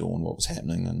sort of dawned what was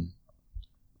happening, and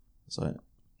it's like,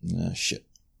 no, shit,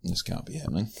 this can't be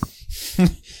happening.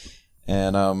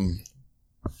 And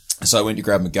so I went to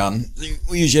grab my gun.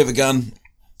 We usually have a gun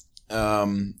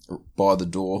by the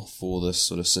door for this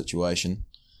sort of situation,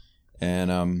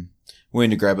 and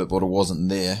went to grab it, but it wasn't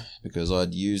there because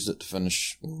we'd used it to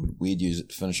finish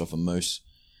off a moose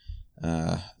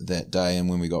that day, and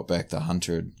when we got back, the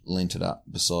hunter had lent it up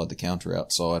beside the counter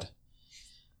outside,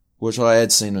 which I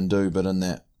had seen him do, but in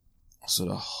that sort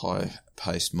of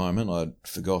high-paced moment, I'd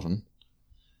forgotten.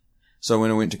 So when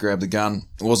I went to grab the gun,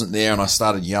 it wasn't there, and I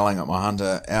started yelling at my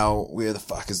hunter, Al, where the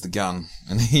fuck is the gun?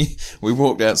 And we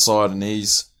walked outside, and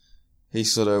as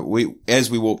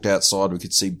we walked outside, we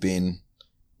could see Ben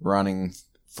running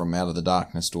from out of the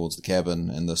darkness towards the cabin,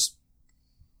 and this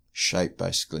shape,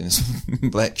 basically, this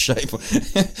black shape,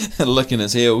 licking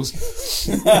his heels.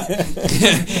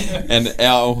 And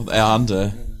our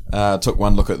hunter took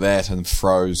one look at that and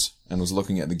froze and was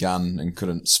looking at the gun and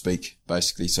couldn't speak,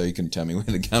 basically, so he couldn't tell me where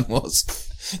the gun was.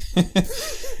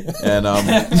 And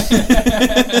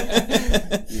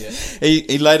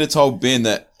he later told Ben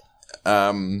that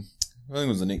I think it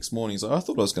was the next morning. He's like, I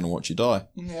thought I was going to watch you die.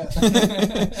 Yeah.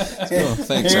 Oh,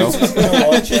 thanks, Al.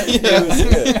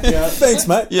 Thanks,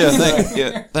 mate.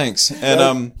 Thanks.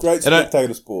 And great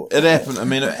spectator sport. It happened. I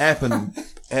mean, it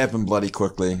happened bloody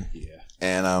quickly. Yeah.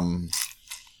 And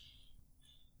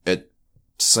it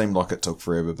seemed like it took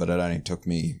forever, but it only took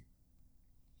me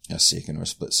a second or a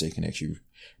split second actually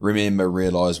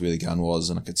realise where the gun was,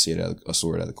 and I could see it. I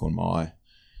saw it out of the corner of my eye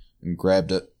and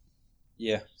grabbed it.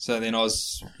 Yeah, so then I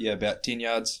was, about 10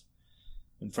 yards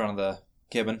in front of the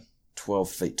cabin.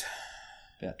 12 feet.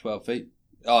 about 12 feet.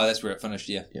 Oh, that's where it finished,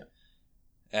 yeah. Yeah.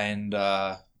 And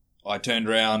I turned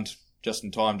around just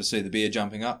in time to see the bear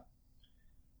jumping up.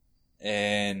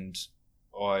 And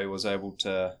I was able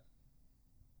to,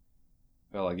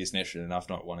 well, I guess naturally enough,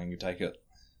 not wanting to take it,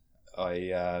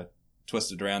 I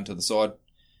twisted around to the side,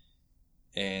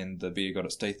 and the bear got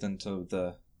its teeth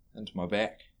into my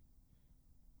back,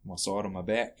 my side of my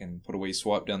back, and put a wee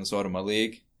swipe down the side of my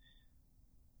leg.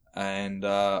 And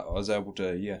I was able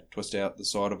to, twist out the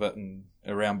side of it and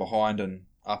around behind and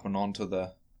up and onto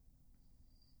the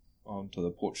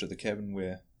porch of the cabin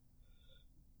where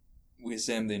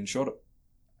Sam then shot it.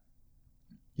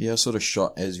 Yeah, I sort of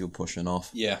shot as you're pushing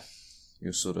off. Yeah.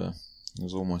 You're sort of, it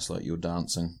was almost like you're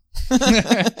dancing.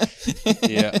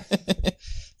 Yeah.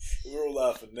 We're all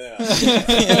laughing now.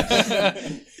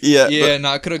 Yeah. Yeah,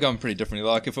 no, it could have gone pretty differently.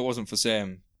 Like, if it wasn't for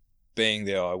Sam being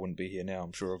there, I wouldn't be here now,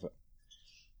 I'm sure of it.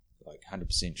 Like,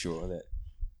 100% sure of that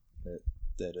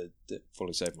it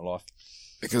fully saved my life.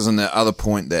 Because in that other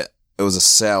point that it was a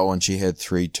sow and she had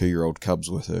 3 2-year-old cubs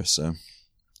with her, so.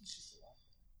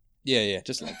 Yeah,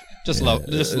 just a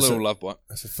little love bite.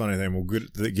 That's a funny thing. We'll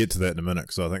get to that in a minute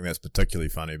because I think that's particularly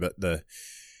funny. But the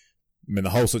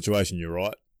whole situation, you're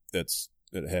right. It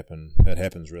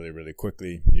happens really, really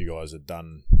quickly. You guys had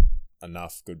done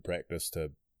enough good practice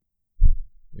to,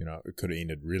 it could have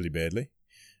ended really badly.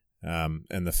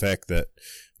 And the fact that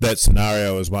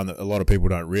scenario is one that a lot of people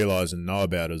don't realise and know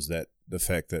about is that the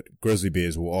fact that grizzly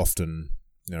bears will often,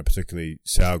 particularly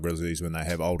sow grizzlies, when they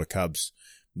have older cubs,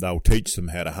 they'll teach them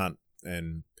how to hunt.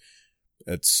 And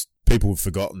it's people have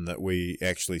forgotten that we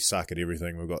actually suck at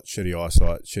everything. We've got shitty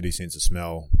eyesight, shitty sense of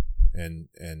smell, and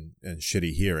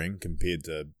shitty hearing compared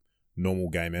to normal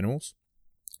game animals.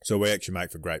 So we actually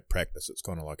make for great practice. It's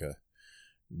kind of like a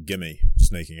gimme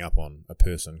sneaking up on a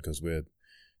person because we're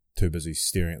too busy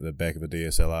staring at the back of a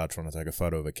DSLR trying to take a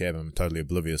photo of a cabin, totally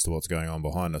oblivious to what's going on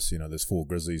behind us. There's 4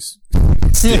 grizzlies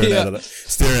staring out of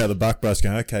the buckbrush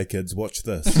going, okay, kids, watch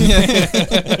this.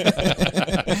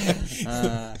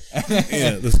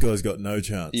 This guy's got no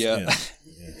chance. Yeah.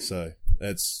 So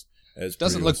it's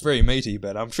doesn't look awesome. very meaty,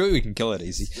 but I'm sure we can kill it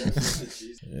easy.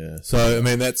 Yeah. So,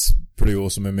 that's pretty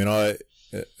awesome.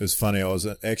 It was funny. I was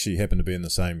actually happened to be in the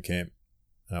same camp.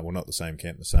 Well, not the same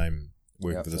camp, the same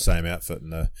working for the same outfit,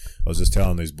 and I was just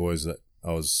telling these boys that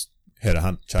had a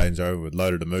hunt changeover, we'd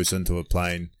loaded a moose into a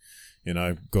plane,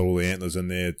 got all the antlers in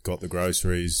there, got the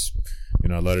groceries,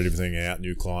 loaded everything out,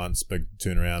 new clients, big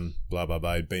turnaround, blah blah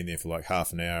blah. He'd been there for like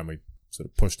half an hour, and we sort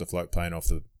of pushed the float plane off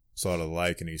the side of the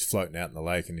lake, and he's floating out in the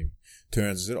lake, and he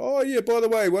turns and said, "Oh yeah, by the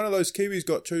way, one of those Kiwis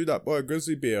got chewed up by a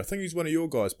grizzly bear. I think he's one of your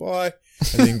guys. Bye."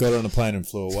 And then got on a plane and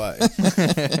flew away.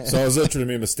 So I was literally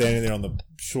remember standing there on the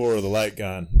shore of the lake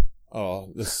going,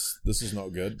 "Oh, this is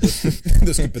not good.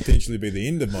 This could potentially be the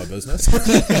end of my business."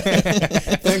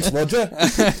 Thanks, Roger.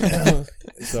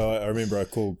 So I remember I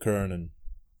called Curran, and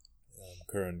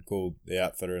Curran called the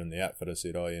outfitter, and the outfitter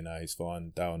said, "Oh, he's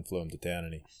fine." Darwin flew him to town,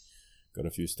 and he got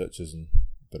a few stitches and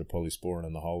a bit of polysporin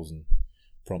in the holes, and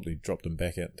promptly dropped him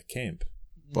back out to camp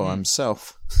By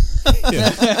himself.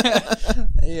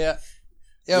 Yeah.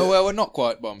 Well, not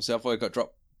quite by himself. I got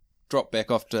dropped back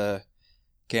off to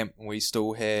camp, and we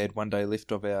still had one day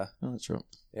left of our That's right.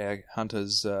 our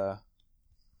hunters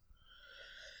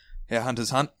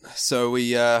hunt. So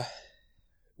we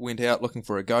went out looking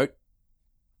for a goat,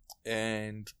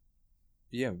 and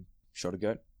shot a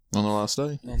goat On the last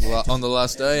day. on the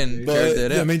last day and carried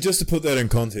that out. Just to put that in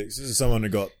context, this is someone who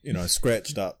got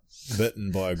scratched up,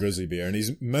 bitten by a grizzly bear, and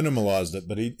he's minimalised it,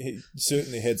 but he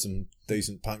certainly had some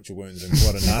decent puncture wounds and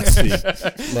quite a nasty.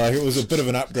 It was a bit of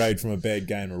an upgrade from a bad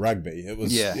game of rugby. It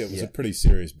was a pretty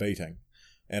serious beating,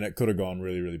 and it could have gone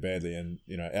really, really badly. And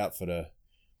outfitter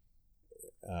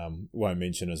won't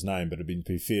mention his name, but to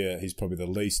be fair, he's probably the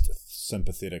least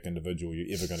sympathetic individual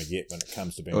you're ever going to get when it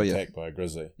comes to being attacked by a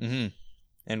grizzly. Mm-hmm.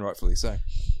 And rightfully so.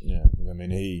 Yeah,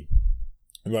 we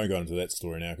won't go into that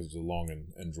story now because it's a long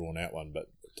and drawn out one,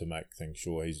 but to make things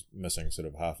sure, he's missing sort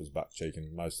of half his butt cheek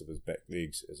and most of his back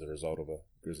legs as a result of a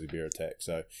grizzly bear attack.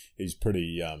 So he's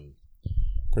pretty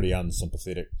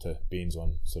unsympathetic to Ben's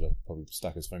one. Sort of probably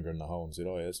stuck his finger in the hole and said,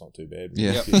 "Oh yeah, it's not too bad."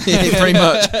 Yeah. Pretty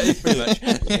much. We'll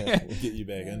get you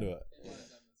back into it.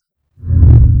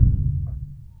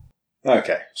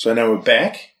 Okay, so now we're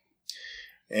back,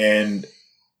 and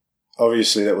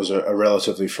obviously that was a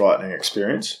relatively frightening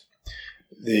experience.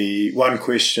 The one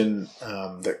question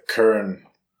that Curran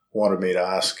wanted me to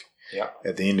ask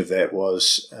at the end of that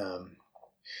was,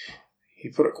 he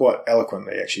put it quite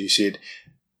eloquently actually. He said,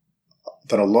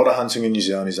 done a lot of hunting in New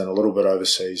Zealand, he's done a little bit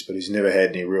overseas, but he's never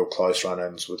had any real close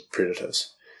run-ins with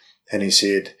predators. And he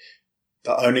said,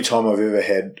 the only time I've ever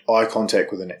had eye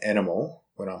contact with an animal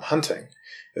when I'm hunting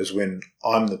is when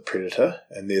I'm the predator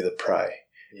and they're the prey.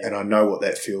 Yeah. And I know what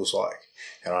that feels like.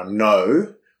 And I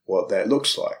know what that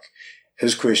looks like.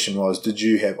 His question was, did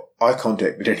you have eye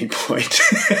contact at any point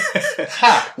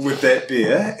with that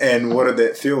bear? And what did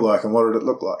that feel like? And what did it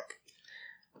look like?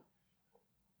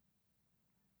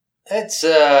 It's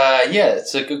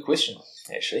a good question,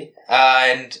 actually.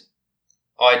 And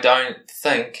I don't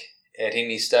think at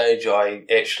any stage I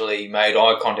actually made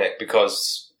eye contact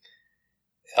because,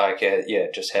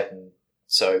 it just happened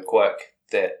so quick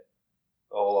that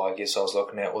all I guess I was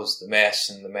looking at was the mass,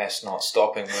 and the mass not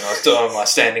stopping when I was doing my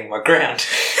standing my ground.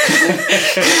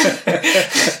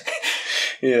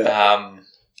 Yeah.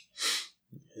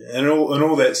 And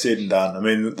all that said and done, I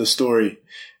mean, the story,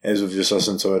 as we've just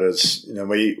listened to it, is,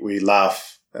 we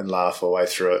laugh and laugh our way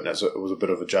through it, and it was a bit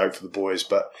of a joke for the boys,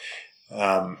 but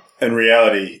in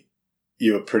reality,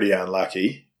 you were pretty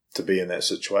unlucky to be in that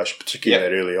situation, particularly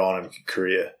that early on in your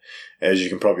career. As you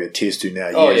can probably attest to now,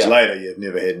 years later, you've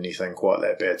never had anything quite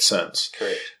that bad since.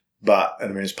 Correct. But, I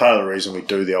mean, it's part of the reason we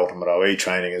do the Ultimate OE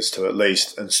training is to at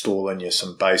least install in you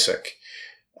some basic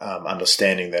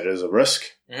understanding that it is a risk.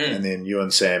 Mm. And then you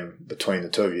and Sam, between the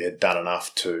two of you, had done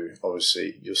enough to,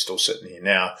 obviously, you're still sitting here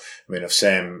now. I mean, if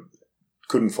Sam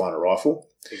couldn't find a rifle,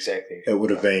 exactly, it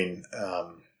would have been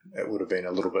a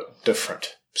little bit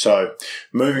different. So,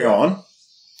 moving on,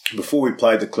 before we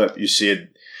played the clip, you said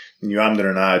you ummed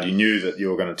and ahed, you knew that you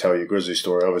were going to tell your grizzly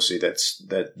story. Obviously,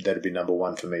 that'd be number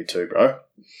one for me too, bro.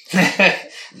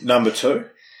 Number two?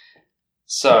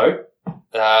 So,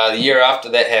 the year after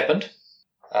that happened,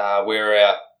 we were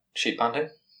out sheep hunting.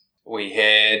 We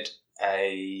had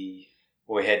Dave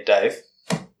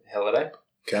Halliday.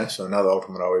 Okay, so another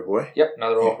Ultimate OE boy. Yep,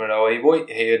 another Ultimate OE boy.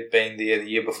 He had been there the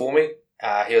year before me.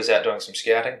 He was out doing some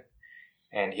scouting,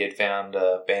 and he had found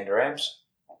a band of rams.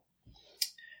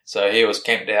 So he was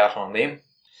camped out on them.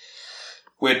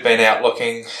 We'd been out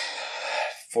looking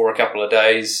for a couple of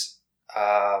days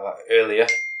earlier,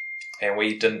 and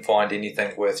we didn't find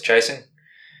anything worth chasing.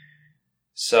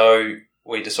 So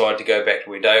we decided to go back to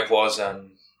where Dave was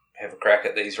and have a crack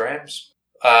at these rams.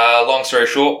 Long story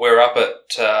short, we were up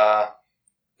at,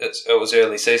 it was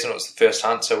early season, it was the first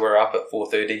hunt, so we were up at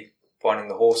 4:30 finding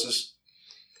the horses.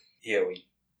 Yeah, we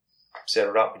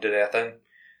settled up, we did our thing.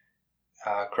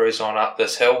 Cruise on up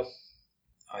this hill.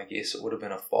 I guess it would have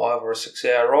been a 5 or a 6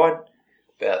 hour ride.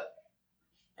 About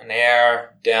an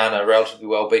hour down a relatively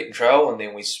well beaten trail, and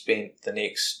then we spent the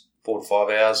next 4 to 5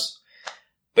 hours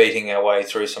beating our way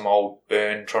through some old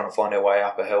burn, trying to find our way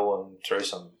up a hill and through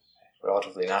some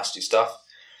relatively nasty stuff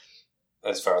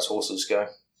as far as horses go.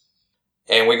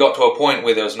 And we got to a point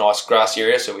where there was a nice grass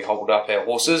area, so we hobbled up our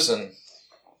horses and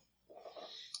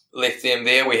left them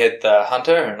there. We had the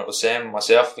hunter, and it was Sam and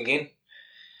myself again.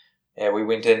 And we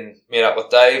went in, met up with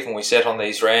Dave, and we sat on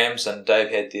these rams, and Dave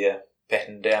had their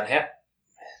patterned down hat.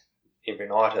 Every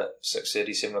night at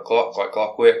 6:30, 7 o'clock, like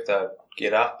clockwork, they'd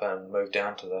get up and move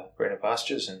down to the greener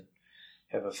pastures and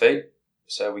have a feed.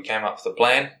 So we came up with a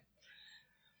plan.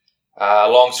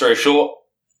 Long story short,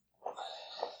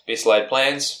 best laid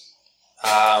plans.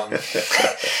 I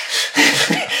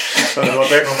don't know,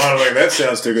 back on my mind, that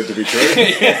sounds too good to be true.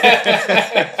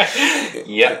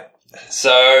 Yeah.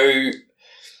 So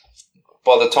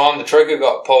by the time the trigger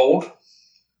got pulled,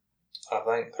 I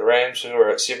think the rams were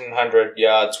at 700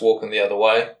 yards walking the other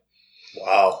way.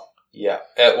 Wow. Yeah,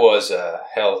 it was a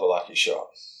hell of a lucky shot.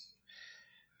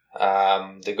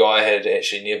 The guy had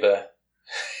actually never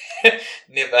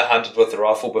hunted with the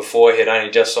rifle before. He had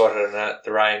only just sighted it at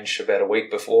the range about a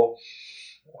week before.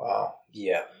 Wow.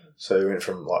 Yeah. So you went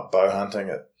from like bow hunting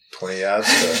at 20 yards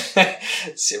to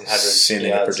 700 sending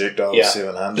yards. a projectile at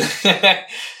 700.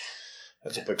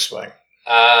 That's a big swing.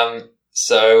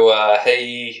 So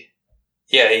he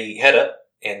hit it,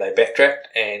 and they backtracked,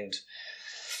 and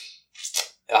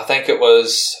I think it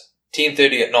was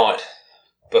 10:30 at night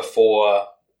before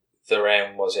the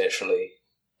ram was actually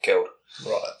killed.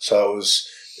 Right. So it was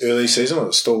early season. It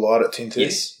was still light at 10:30.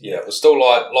 Yes. Yeah, it was still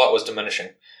light. Light was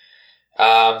diminishing. So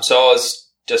I was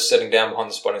just sitting down behind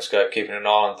the spotting scope, keeping an eye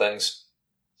on things,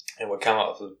 and we come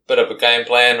up with a bit of a game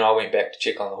plan. I went back to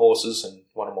check on the horses, and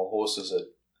one of my horses had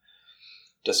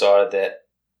decided that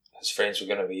his friends were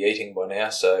going to be eating by now,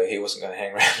 so he wasn't going to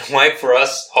hang around and wait for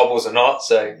us, hobbles or not.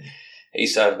 So he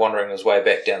started wandering his way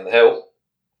back down the hill,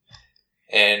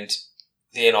 and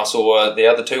then I saw the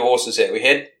other 2 horses that we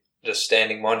had just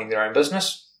standing minding their own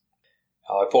business.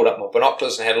 I pulled up my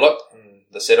binoculars and had a look, and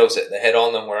the saddles that they had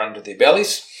on them were under their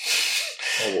bellies.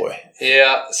 Oh boy.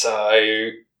 Yeah, so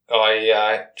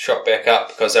I shot back up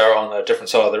because they were on a different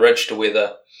side of the ridge to where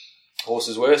the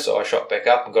horses were. So I shot back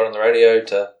up and got on the radio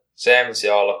to Sam and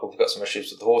said, look, we've got some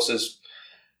issues with the horses.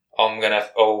 I don't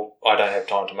have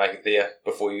time to make it there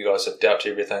before you guys have dealt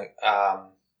to everything.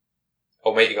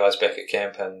 I'll meet you guys back at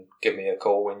camp and give me a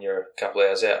call when you're a couple of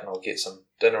hours out and I'll get some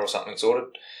dinner or something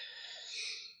sorted.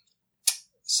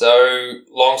 So,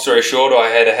 long story short, I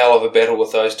had a hell of a battle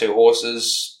with those two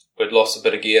horses. We'd lost a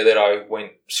bit of gear that I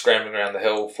went scrambling around the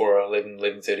hill for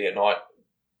 11:30 at night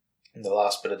in the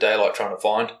last bit of daylight trying to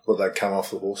find. Will they come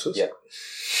off the horses? Yeah.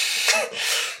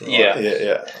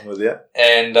 Yeah, I'm with you.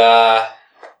 And, I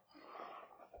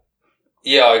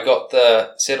got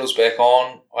the saddles back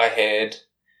on. I had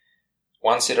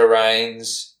one set of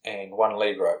reins and one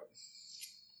lead rope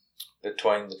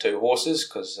between the two horses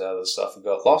because the stuff had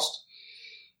got lost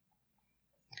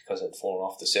because it had fallen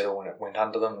off the saddle when it went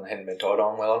under them and hadn't been tied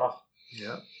on well enough.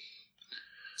 Yeah.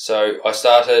 So I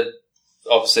started,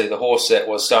 obviously the horse that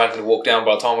was starting to walk down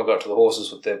by the time I got to the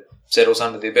horses with their saddles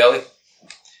under their belly,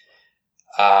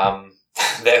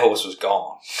 that horse was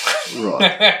gone.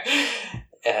 Right.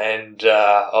 And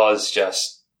I was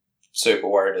just super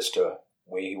worried as to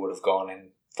where he would have gone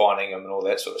and finding him and all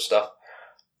that sort of stuff.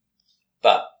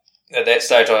 But at that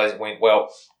stage I went,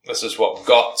 well, this is what we've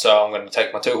got, so I'm going to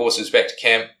take my two horses back to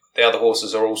camp. The other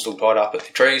horses are all still tied up at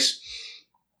the trees.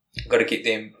 Got to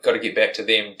get back to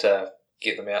them to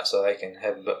get them out so they can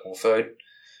have a bit more food.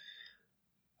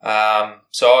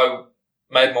 So I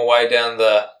made my way down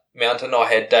the mountain. I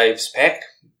had Dave's pack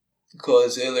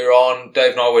because earlier on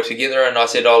Dave and I were together and I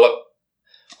said, look,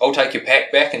 I'll take your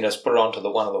pack back and just put it onto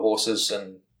one of the horses,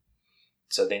 and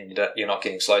so then you're not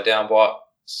getting slowed down by it.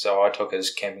 So I took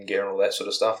his camping gear and all that sort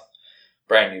of stuff.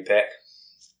 Brand new pack.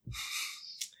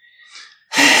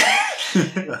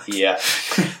 Yeah.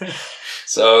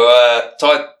 So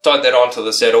tied that onto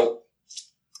the saddle,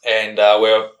 and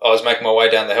where I was making my way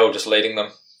down the hill, just leading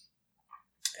them,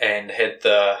 and had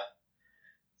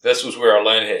this was where I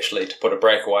learned actually to put a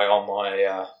breakaway on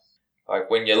my like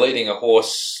when you're leading a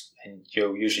horse. And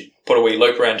you'll usually put a wee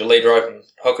loop around your lead rope and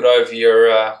hook it over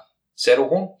your saddle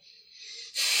horn.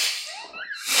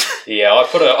 Yeah, I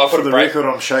put For a the record,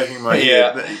 I'm shaking my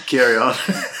head. But carry on.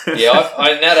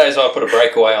 Yeah, nowadays I put a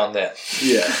breakaway on that.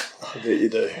 Yeah, I bet you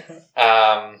do.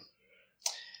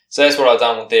 So that's what I've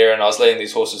done with there, and I was leading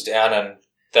these horses down, and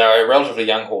they're relatively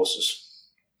young horses,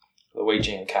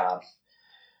 Luigi and Khan.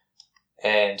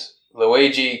 And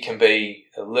Luigi can be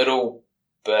a little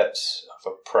bit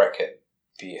of a prick at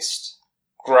best.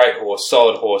 Great horse,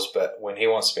 solid horse, but when he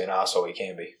wants to be an arsehole, he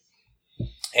can be.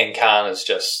 And Khan is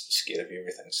just scared of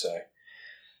everything, so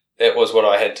that was what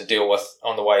I had to deal with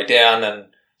on the way down,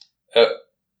 and it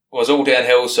was all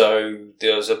downhill, so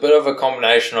there was a bit of a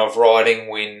combination of riding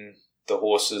when the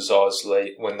horse I was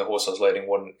leading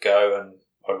wouldn't go, and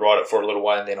I'd ride it for a little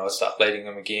while and then I'd start leading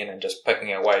them again and just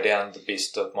picking our way down the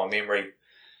best of my memory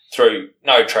through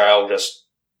no trail, just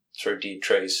through dead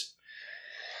trees.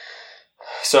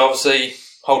 So obviously,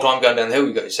 whole time going down the hill,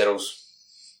 you've got your saddles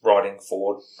riding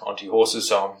forward onto your horses,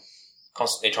 so I'm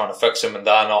constantly trying to fix them, and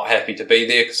they're not happy to be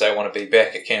there because they want to be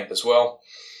back at camp as well.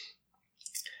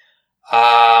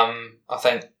 I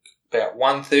think about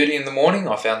 1:30 in the morning,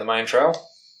 I found the main trail.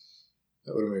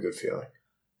 That would have been a good feeling.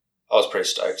 I was pretty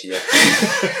stoked, yeah.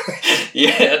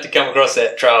 Yeah, to come across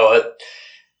that trail.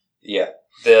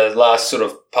 The last sort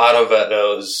of part of it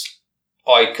was,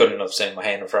 I couldn't have seen my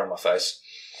hand in front of my face.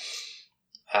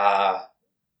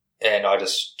 And I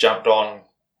just jumped on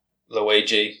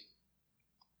Luigi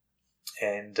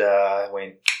and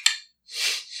went,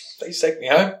 please take me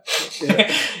home.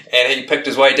 Yeah. And he picked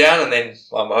his way down, and then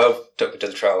my home took me to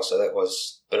the trail, so that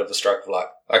was a bit of a stroke of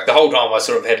luck. Like the whole time I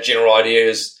sort of had a general idea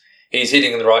is he's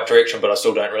heading in the right direction, but I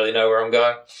still don't really know where I'm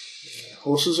going.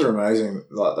 Horses are amazing.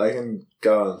 Like, they can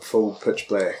go in full pitch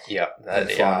black and find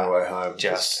their way home.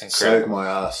 Just incredible. Saved my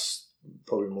ass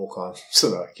probably more times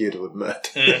than I care to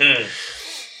admit. Mm-hmm.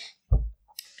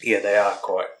 Yeah, they are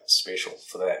quite special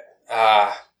for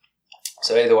that.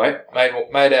 So either way,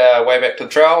 made our way back to the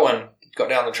trail and got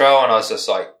down the trail, and I was just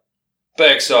like,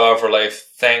 big sigh of relief.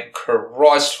 Thank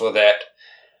Christ for that.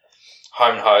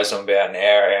 Home and hose, I'm about an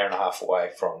hour and a half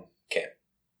away from camp.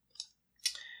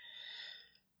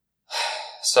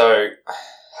 So,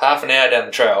 half an hour down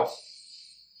the trail,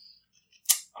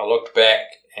 I looked back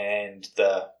and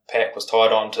the pack was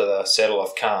tied onto the saddle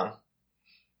of Khan.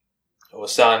 It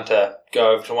was starting to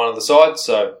go over to one of the sides,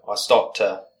 so I stopped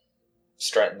to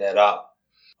straighten that up.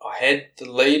 I had the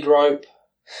lead rope,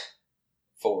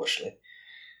 foolishly.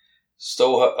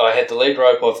 I had the lead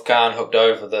rope of Khan hooked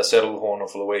over the saddle horn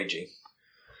of Luigi.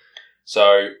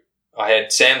 So I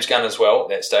had Sam's gun as well at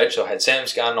that stage. So I had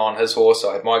Sam's gun on his horse.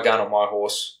 I had my gun on my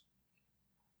horse.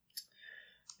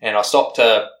 And I stopped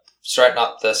to straighten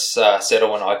up this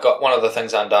saddle, and I got one of the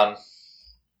things undone,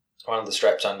 one of the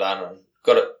straps undone, and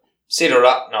got it settled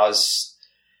up. And I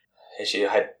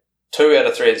had 2 out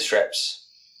of 3 of the straps,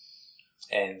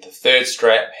 and the third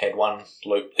strap had one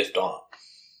loop left on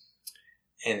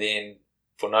it. And then,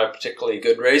 for no particularly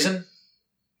good reason,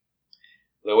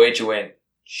 Luigi went,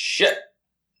 shit,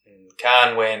 and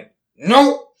Khan went,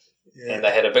 no! Yeah. And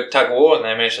they had a big tug of war, and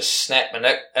they managed to snap an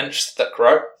inch thick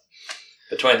rope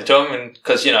between the two of them. And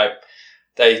because, I've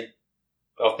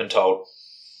been told,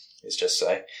 let's just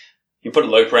say, you put a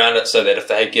loop around it so that if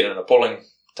they get in a pulling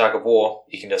tug of war,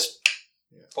 you can just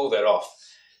pull that off.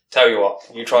 Tell you what,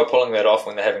 you try pulling that off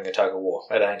when they're having a tug of war.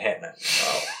 It ain't happening.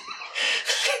 Oh.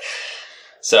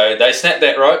 So they snapped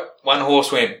that rope. One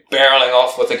horse went barreling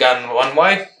off with a gun one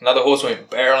way. Another horse went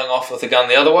barreling off with a gun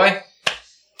the other way.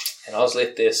 And I was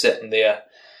left there sitting there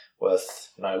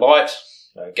with no light,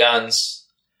 no guns,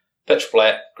 pitch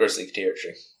black, grizzly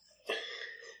territory.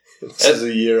 This is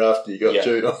a year after you got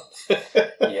chewed on.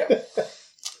 Yeah.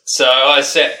 So I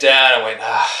sat down and went,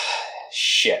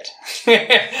 shit.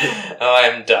 I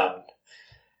am done.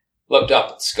 Looked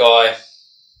up at the sky,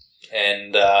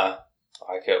 and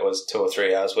it was 2 or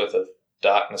 3 hours worth of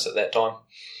darkness at that time.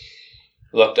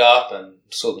 Looked up and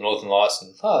saw the northern lights,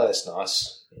 and that's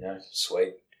nice,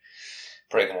 sweet.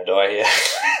 Probably going to die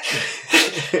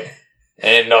here.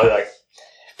 And I was like,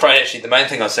 actually the main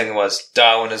thing I was thinking was,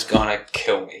 Darwin is going to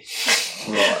kill me.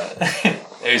 Right.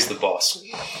 Who's the boss?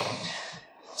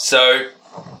 So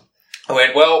I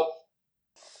went, well,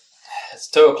 it's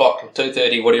 2 o'clock,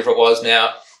 2:30, whatever it was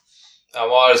now. I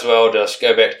might as well just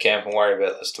go back to camp and worry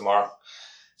about this tomorrow.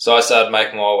 So I started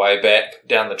making my way back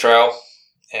down the trail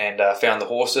and found the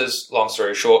horses. Long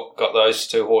story short, got those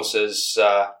 2 horses.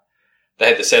 They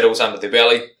had the saddles under their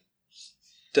belly.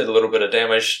 Did a little bit of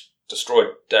damage.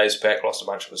 Destroyed Dave's pack. Lost a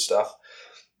bunch of his stuff.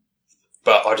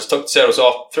 But I just took the saddles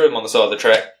off, threw them on the side of the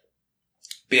track,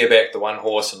 barebacked the one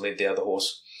horse and led the other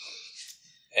horse.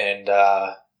 And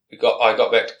I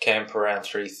got back to camp around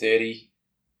 3:30.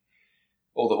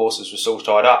 All the horses were still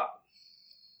tied up.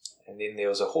 And then there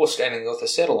was a horse standing with a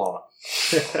saddle on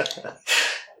it.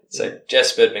 So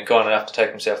Jasper had been kind enough to take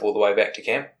himself all the way back to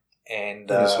camp. And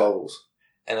his hobbles.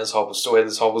 And his hobbles. Still had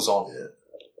his hobbles on. Yeah.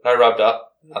 No rubbed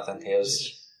up. Nothing.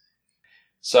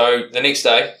 So the next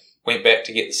day, went back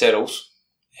to get the saddles.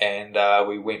 And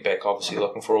we went back obviously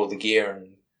looking for all the gear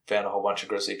and found a whole bunch of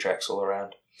grizzly tracks all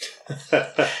around.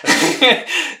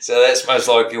 So that's most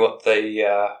likely what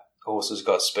the horses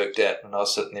got spooked at, and I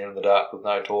was sitting there in the dark with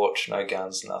no torch, no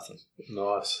guns, nothing.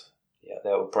 Nice. Yeah,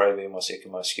 that would probably be my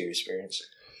second most scary experience.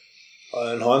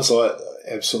 In hindsight,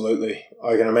 absolutely.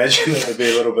 I can imagine it would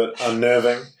be a little bit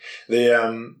unnerving.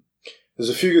 There's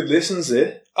a few good lessons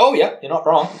there. Oh yeah, you're not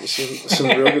wrong. Some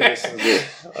real good lessons there.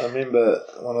 I remember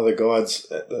one of the guides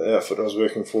at the outfit I was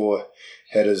working for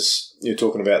had you're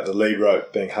talking about the lead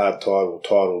rope being hard tied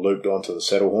or looped onto the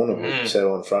saddle horn or the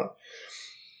saddle in front.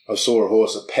 I saw a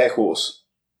horse, a pack horse,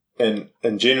 and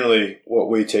generally what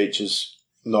we teach is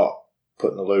not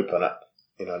putting a loop in it,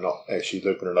 not actually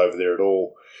looping it over there at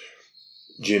all,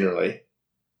 generally.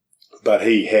 But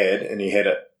he had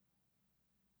it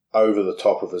over the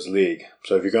top of his leg.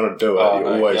 So if you're going to do it,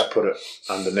 always put it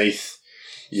underneath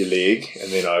your leg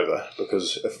and then over,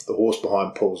 because if the horse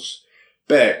behind pulls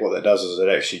back, what that does is it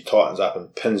actually tightens up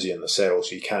and pins you in the saddle,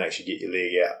 so you can't actually get your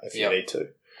leg out if you need to.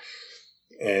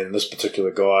 And this particular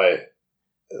guy,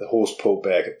 the horse pulled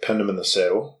back, it pinned him in the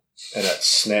saddle, and it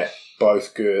snapped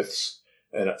both girths,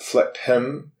 and it flicked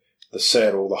him, the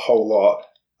saddle, the whole lot,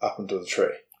 up into the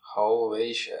tree.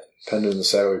 Holy shit. Pinned him in the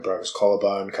saddle, he broke his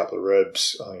collarbone, a couple of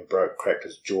ribs, I think he cracked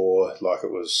his jaw like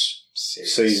it was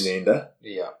season ender.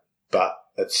 Yeah. But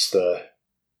it's the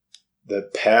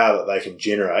power that they can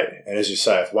generate, and as you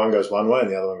say, if one goes one way and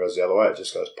the other one goes the other way, it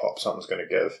just goes pop, something's going to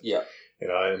give. Yeah.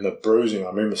 And the bruising,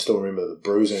 I still remember the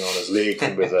bruising on his leg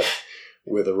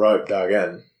where the rope dug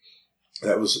in.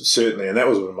 That was certainly, and that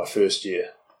was in my first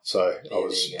year. So I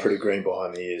was pretty green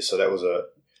behind the ears. So that was a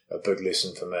big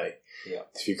lesson for me. Yeah.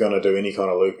 If you're going to do any kind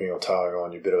of looping or towing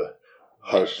on, you better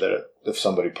hope that if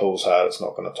somebody pulls hard, it's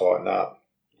not going to tighten up.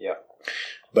 Yeah.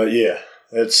 But yeah,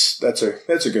 that's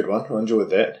a good one. I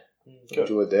enjoyed that.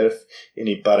 If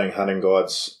any budding hunting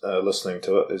guides listening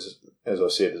to it, as I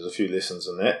said, there's a few lessons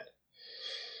in that.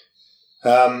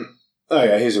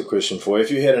 Okay, here's a question for you. If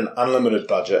you had an unlimited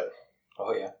budget.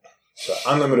 Oh, yeah. So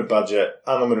unlimited budget,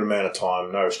 unlimited amount of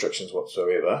time, no restrictions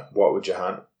whatsoever, what would you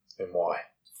hunt and why?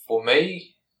 For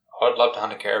me, I'd love to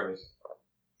hunt a caribou.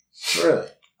 Really?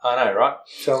 I know, right?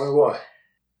 Tell me why.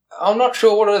 I'm not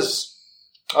sure what it is.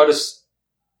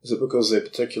 Is it because they're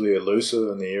particularly elusive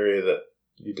in the area that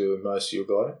you do with most of your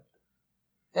guiding?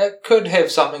 It could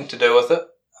have something to do with it.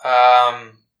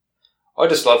 I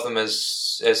just love them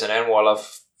as an animal. I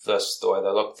love the way they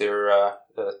look. They're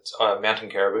mountain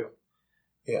caribou.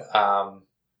 Yeah.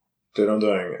 Dude, I'm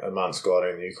doing a month's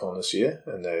guiding in the Yukon this year,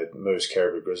 and they're moose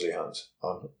caribou grizzly hunts.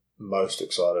 I'm most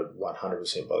excited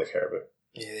 100% by the caribou.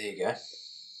 Yeah, there you go.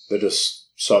 They're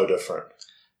just so different.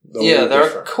 They're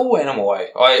different. A cool animal.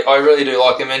 I really do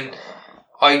like them, and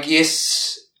I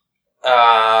guess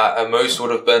a moose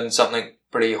would have been something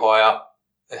pretty high up,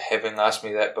 having asked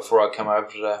me that before I come over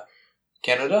to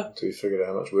Canada. Until you figured out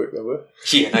how much work they were?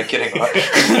 Yeah, no kidding, right?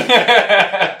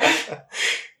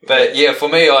 But yeah, for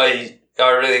me, I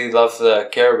really love the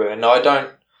caribou, and I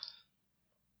don't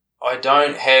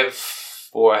have,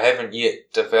 or I haven't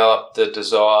yet developed the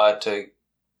desire to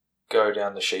go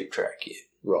down the sheep track yet.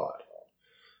 Right.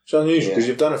 It's unusual because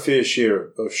you've done a fair share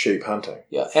of sheep hunting.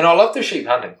 Yeah, and I love the sheep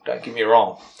hunting, don't get me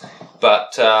wrong.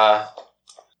 But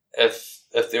if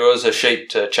there was a sheep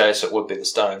to chase, it would be the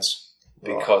stones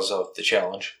because of the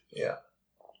challenge. Yeah.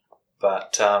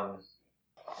 But,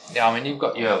 yeah, I mean, you've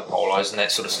got your polos and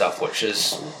that sort of stuff, which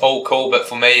is all cool, but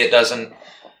for me it doesn't,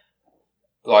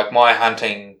 like, my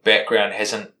hunting background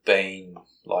hasn't been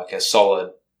like a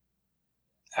solid,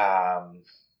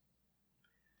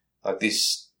 like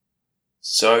there's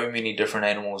so many different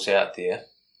animals out there.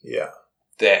 Yeah.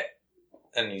 That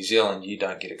in New Zealand you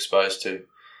don't get exposed to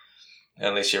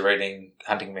unless you're reading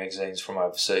hunting magazines from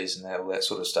overseas and all that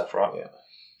sort of stuff, right?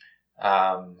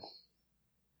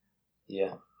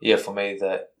 Yeah. Yeah, for me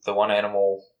the one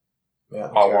animal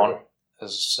I want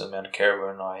is a mountain caribou,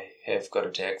 and I have got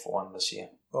a tag for one this year.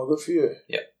 Oh, good for you.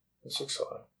 Yeah. That's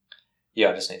exciting. Yeah,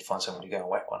 I just need to find someone to go and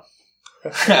whack one.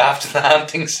 After the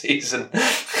hunting season.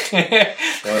 Well,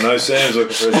 I know Sam's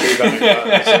looking for a sheep hunting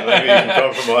partner, so maybe you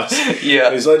can compromise.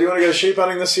 Yeah. He's like, do you want to go sheep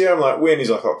hunting this year? I'm like, when?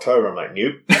 He's like, October. I'm like,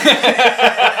 nope.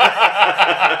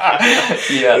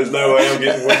 Yeah. There's no way I'm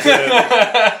getting winter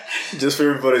in. Just for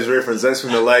everybody's reference, that's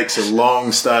when the lakes have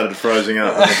long started frozen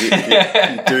up. And if you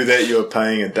do that, you're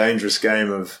playing a dangerous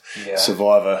game of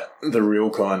Survivor, the real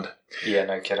kind. Yeah,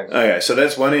 no kidding. Okay, so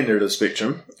that's one end of the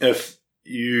spectrum. If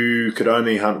you could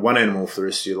only hunt one animal for the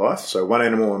rest of your life, so one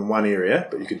animal in one area,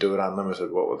 but you could do it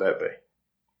unlimited, what would that be?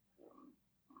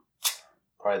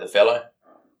 Probably the fallow.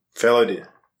 Fallow deer.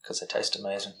 Because they taste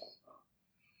amazing.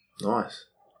 Nice.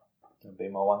 That'd be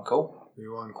my one call.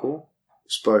 Your one call.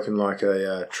 Spoken like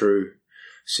a true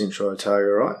Central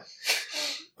Otago, right?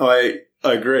 I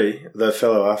agree. The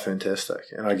fallow are fantastic,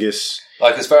 and I guess,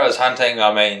 like, as far as hunting,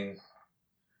 I mean,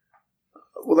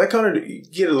 well, they kind of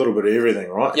get a little bit of everything,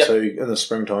 right? Yep. So in the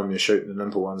springtime, you're shooting the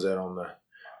nimble ones out on the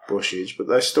bush edge, but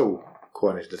they're still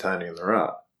quite entertaining in the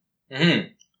rut. Mm-hmm.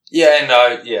 Yeah, and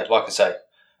like I say,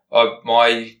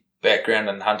 my background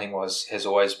in hunting has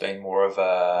always been more of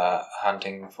a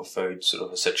hunting for food sort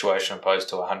of a situation opposed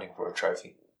to a hunting for a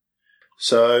trophy.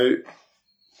 So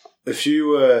if you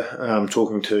were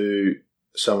talking to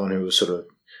someone who was sort of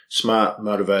smart,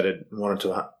 motivated, and wanted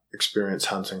to experience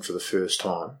hunting for the first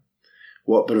time,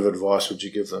 what bit of advice would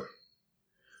you give them?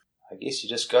 I guess you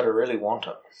just got to really want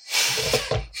it.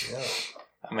 Yeah.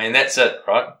 I mean, that's it,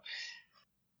 right?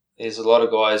 There's a lot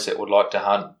of guys that would like to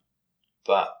hunt,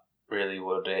 but really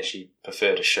would actually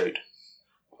prefer to shoot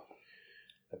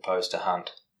opposed to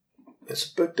hunt. It's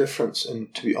a big difference,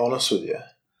 and to be honest with you,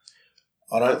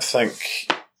 I don't think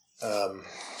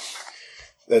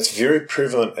that's very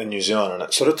prevalent in New Zealand, and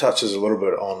it sort of touches a little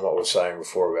bit on what we were saying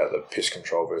before about the pest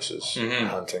control versus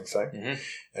hunting thing. Mm-hmm.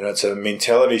 And it's a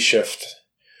mentality shift.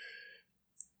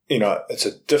 You know, it's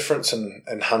a difference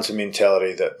in hunter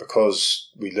mentality that because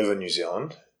we live in New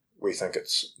Zealand, we think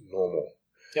it's normal.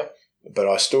 Yep. But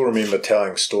I still remember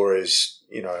telling stories,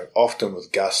 you know, often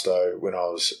with gusto when I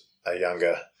was a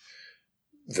younger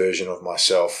version of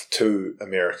myself to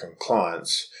American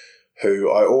clients who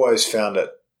I always found it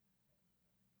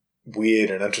weird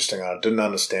and interesting. I didn't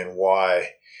understand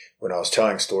why when I was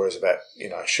telling stories about, you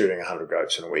know, shooting 100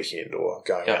 goats in a weekend or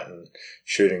going out and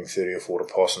shooting 30 or 40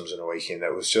 opossums in a weekend,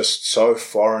 that was just so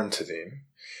foreign to them.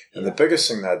 And the biggest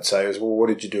thing they'd say is, well, what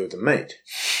did you do with the meat?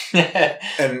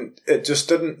 And it just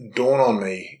didn't dawn on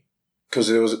me because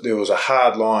there was a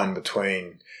hard line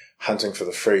between hunting for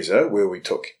the freezer where we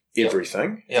took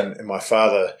everything. Yep. And my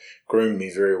father groomed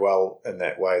me very well in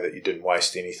that way that you didn't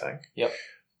waste anything. Yep.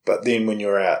 But then when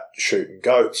you're out shooting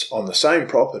goats on the same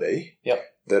property,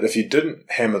 that if you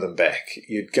didn't hammer them back,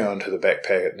 you'd go into the back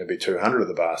packet and there'd be 200 of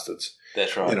the bastards.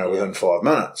 That's right. You know, within 5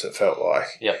 minutes, it felt like.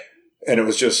 Yep. And it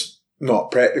was just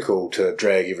not practical to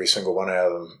drag every single one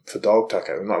out of them for dog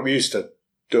tucker. Like we used to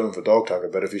do them for dog tucker,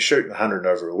 but if you're shooting 100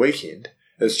 over a weekend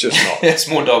It's just not. It's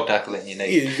more dog tackle than you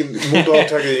need. Yeah, more dog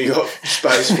tackle than you got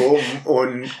space for,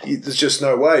 or there's just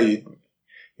no way.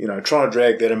 Trying to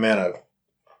drag that amount of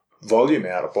volume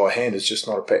out by hand is just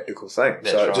not a practical thing.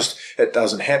 That's so right. it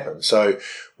doesn't happen. So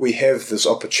we have this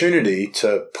opportunity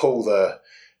to pull the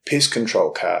pest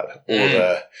control card,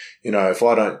 or if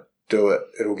I don't do it,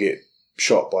 it'll get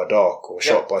shot by Doc or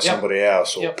shot by somebody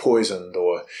else or poisoned,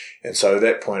 and so at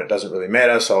that point it doesn't really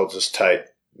matter. So I'll just take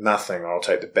nothing, or I'll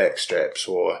take the back straps,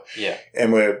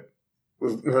 and we're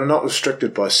not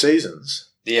restricted by seasons.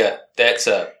 Yeah, that's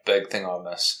a big thing I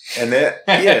miss. And that,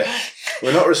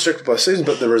 we're not restricted by season,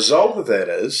 but the result of that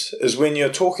is when you're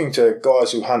talking to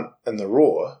guys who hunt in the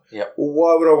raw, well,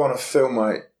 why would I want to fill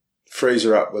my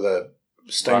freezer up with a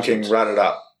stinking rutted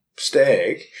up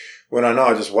stag when I know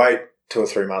I just wait 2 or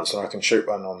 3 months and I can shoot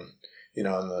one on, in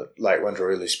the late winter,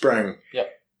 early spring,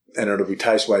 and it'll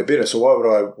taste way better. So why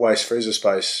would I waste freezer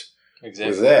space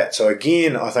with that? So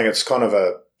again, I think it's kind of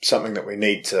something that we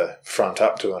need to front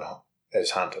up to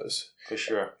as hunters. For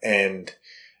sure. And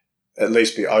at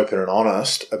least be open and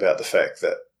honest about the fact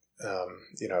that,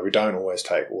 we don't always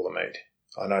take all the meat.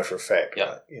 I know for a fact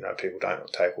that, people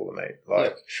don't take all the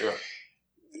meat. Sure.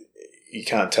 You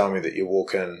can't tell me that you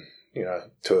walk in,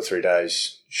 2 or 3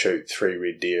 days, shoot 3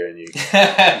 red deer and you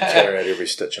carry out every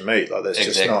stitch of meat. Like, that's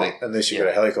just not, unless you've got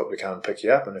a helicopter to come and pick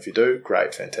you up. And if you do,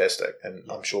 great, fantastic. And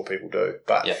I'm sure people do.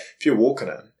 But if you're walking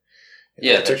in,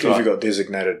 particularly if you've got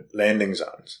designated landing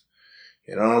zones,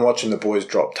 I'm watching the boys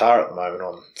drop tar at the moment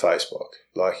on Facebook.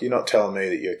 Like, you're not telling me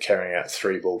that you're carrying out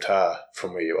 3 bull tar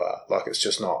from where you are. Like, it's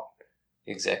just not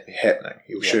happening.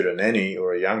 You'll shoot a nanny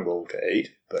or a young bull to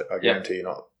eat, but I guarantee you're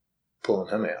not pulling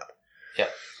him out. Yeah,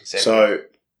 exactly. So,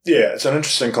 it's an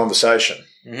interesting conversation.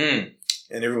 Mm-hmm.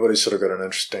 And everybody's sort of got an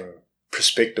interesting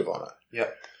perspective on it. Yeah.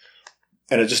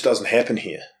 And it just doesn't happen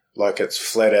here. Like, it's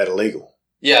flat out illegal.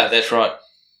 Yeah, that's right.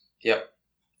 Yep.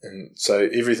 And so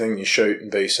everything you shoot in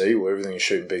BC, or everything you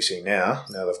shoot in BC now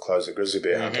they've closed the grizzly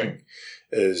bear hunting,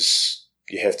 is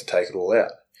you have to take it all out.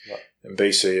 Yep. And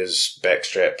BC is back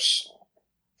straps,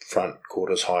 front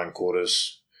quarters, hind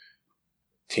quarters,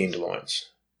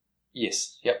 tenderloins.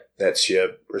 Yes. Yep. That's your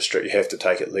restrict. You have to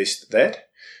take at least that,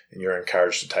 and you're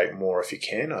encouraged to take more if you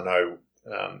can. I know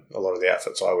a lot of the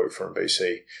outfits I work for in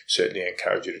BC certainly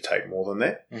encourage you to take more than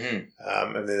that.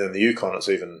 Mm-hmm. And then in the Yukon, it's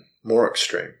even more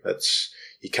extreme.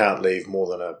 You can't leave more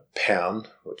than a pound,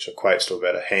 which equates to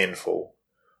about a handful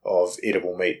of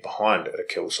edible meat behind at a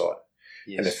kill site.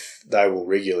 Yes. And if they will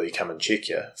regularly come and check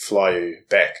you, fly you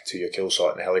back to your kill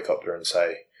site in a helicopter and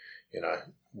say,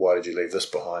 why did you leave this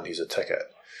behind? Here's a ticket.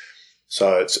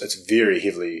 So it's very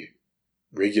heavily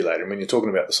regulated. When you're talking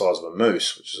about the size of a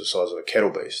moose, which is the size of a cattle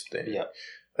beast, then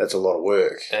that's a lot of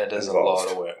work. It is involved. A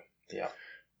lot of work. Yeah.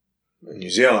 In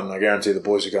New Zealand, I guarantee the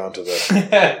boys are going to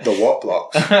the Watt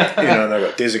blocks. They've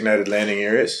got designated landing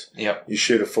areas. Yep. You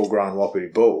shoot a full-grown wapiti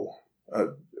bull.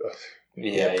 Put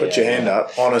your hand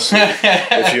up. Honestly,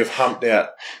 if you've humped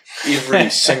out every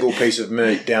single piece of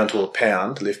meat down to a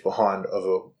pound left behind of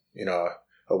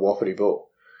a wapiti bull,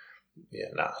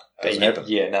 doesn't happen.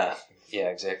 Yeah, nah. Yeah,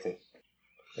 exactly.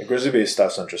 The grizzly bear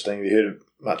stuff's interesting. Have you heard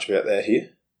much about that here?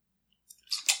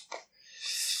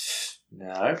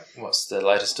 No. What's the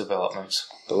latest developments?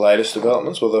 The latest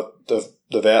developments? Well,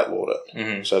 they've outlawed it.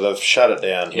 Mm-hmm. So they've shut it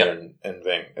down here in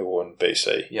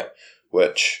BC. Yep.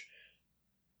 Which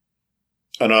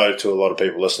I know to a lot of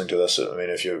people listening to this, I mean,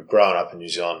 if you've grown up in New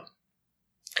Zealand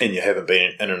and you haven't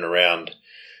been in and around,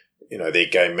 their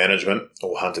game management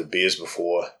or hunted bears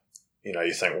before,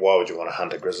 you think, why would you want to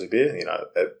hunt a grizzly bear?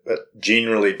 It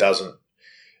generally doesn't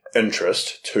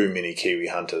interest too many Kiwi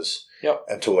hunters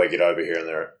until they get over here and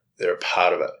they're a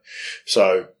part of it.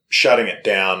 So shutting it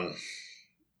down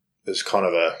is kind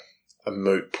of a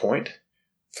moot point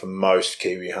for most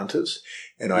Kiwi hunters.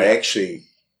 And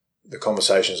the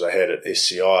conversations I had at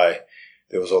SCI,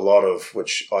 there was a lot of,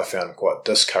 which I found quite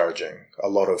discouraging. A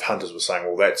lot of hunters were saying,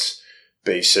 well, that's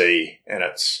BC and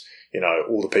it's,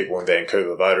 all the people in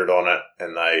Vancouver voted on it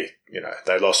and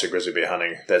they lost their grizzly bear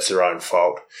hunting. That's their own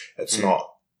fault. It's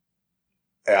not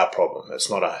our problem. It's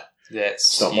not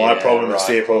my problem. Right. It's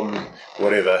their problem.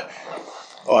 Whatever.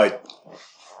 I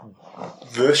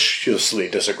viciously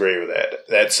disagree with that.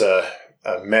 That's a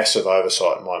massive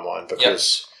oversight in my mind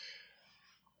because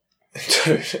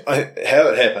how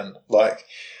it happened, like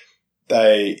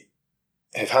they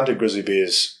have hunted grizzly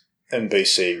bears in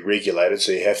BC regulated,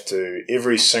 so you have to,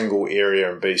 every single area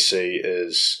in BC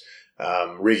is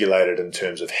regulated in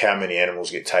terms of how many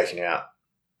animals get taken out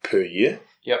per year.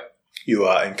 Yep. You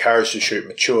are encouraged to shoot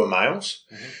mature males,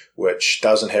 which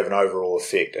doesn't have an overall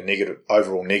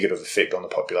negative effect on the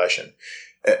population.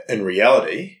 In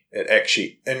reality, it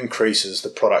actually increases the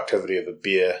productivity of a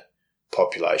bear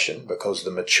population because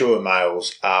the mature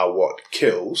males are what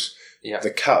kills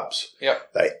the cubs.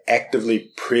 Yep. They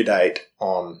actively predate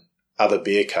on other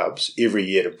bear cubs every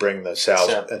year to bring the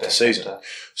sows into season.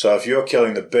 So if you're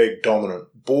killing the big dominant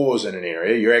boars in an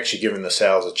area, you're actually giving the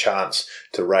sows a chance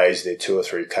to raise their 2 or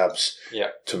 3 cubs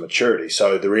to maturity.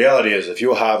 So the reality is if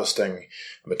you're harvesting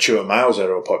mature males out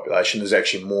of a population, there's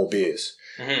actually more bears.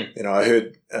 Mm-hmm. You know, I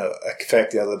heard a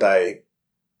fact the other day,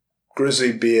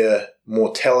 grizzly bear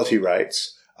mortality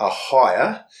rates are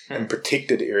higher in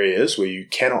protected areas where you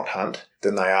cannot hunt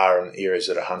than they are in areas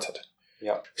that are hunted.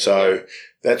 Yep. So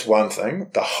that's one thing.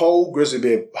 The whole grizzly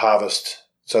bear harvest,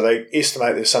 so they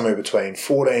estimate there's somewhere between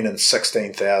 14 and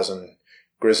 16,000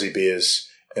 grizzly bears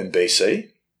in BC.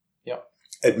 Yep.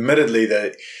 Admittedly,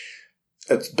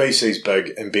 BC's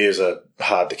big and bears are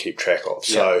hard to keep track of.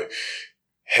 So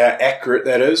how accurate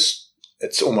that is,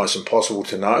 it's almost impossible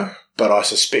to know, but I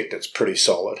suspect it's pretty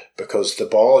solid because the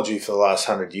biology for the last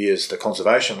 100 years, the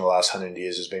conservation in the last 100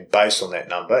 years has been based on that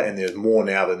number, and there's more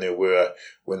now than there were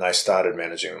when they started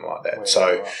managing them like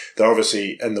that. They're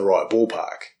obviously in the right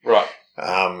ballpark. Right.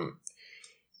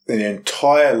 The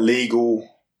entire legal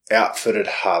outfitted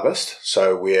harvest,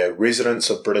 so where residents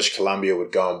of British Columbia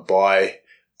would go and buy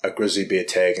a grizzly bear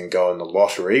tag and go in the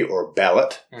lottery or a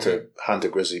ballot to hunt a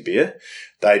grizzly bear,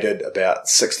 they did about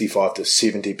 65 to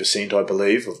 70%, I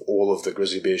believe, of all of the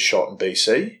grizzly bears shot in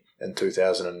BC in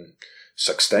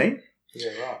 2016.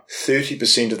 Yeah, right.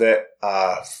 30% of that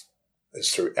is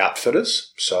through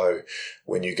outfitters. So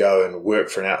when you go and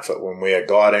work for an outfit, when we are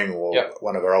guiding or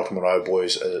one of our Ultimate O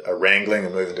boys are wrangling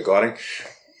and moving to guiding,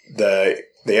 the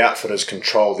outfitters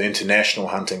control the international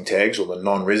hunting tags or the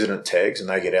non-resident tags, and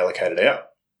they get allocated out.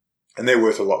 And they're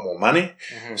worth a lot more money.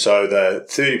 Mm-hmm. So the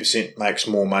 30% makes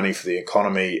more money for the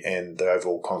economy and the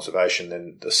overall conservation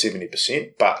than the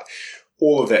 70%. But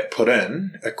all of that put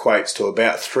in equates to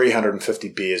about 350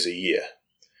 bears a year.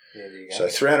 Yeah, there you go. So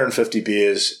 350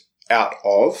 bears out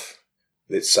of,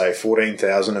 let's say,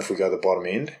 14,000 if we go to the bottom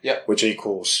end, which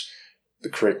equals,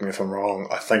 correct me if I'm wrong,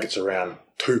 I think it's around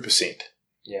 2%.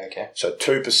 Yeah, okay. So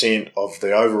 2% of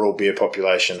the overall bear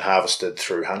population harvested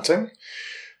through hunting.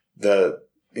 The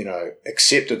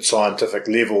accepted scientific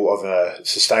level of a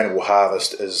sustainable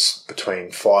harvest is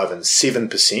between 5 and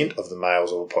 7% of the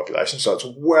males of a population. So it's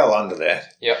well under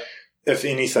that. Yep. If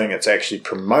anything, it's actually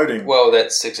promoting... Well,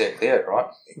 that's exactly it, right?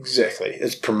 Exactly.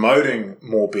 It's promoting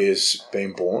more bears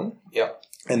being born. Yep.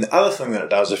 And the other thing that it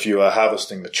does if you are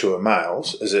harvesting mature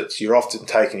males is you're often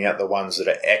taking out the ones that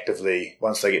are actively,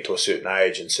 once they get to a certain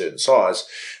age and certain size,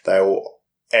 they will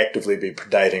actively be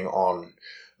predating on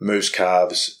moose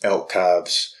calves, elk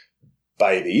calves,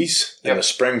 babies in the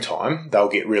springtime. They'll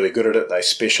get really good at it. They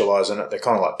specialise in it. They're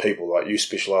kind of like people. Like you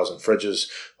specialise in fridges.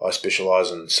 I specialise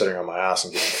in sitting on my ass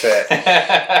and getting fat.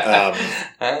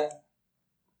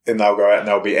 And they'll go out and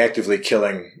they'll be actively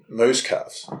killing moose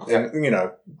calves. And,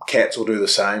 cats will do the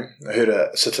same. I heard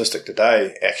a statistic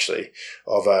today, actually,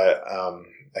 of a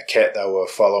cat they were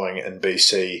following in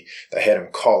BC. They had him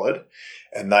collared,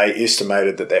 and they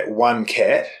estimated that one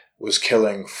cat was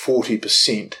killing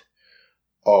 40%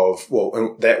 of,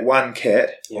 that one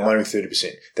cat, or only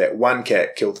 30%, that one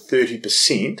cat killed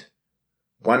 30%,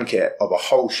 one cat of a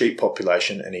whole sheep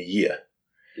population in a year.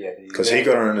 Yeah, because he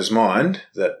got it in his mind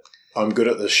that I'm good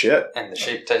at this shit. And the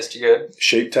sheep taste good.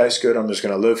 Sheep taste good. I'm just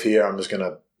going to live here. I'm just going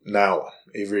to nail one.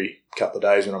 Every couple of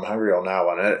days when I'm hungry, I'll nail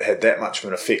one. And it had that much of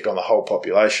an effect on the whole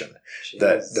population.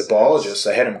 That the biologists,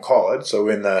 they had him collared. So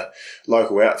when the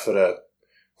local outfitter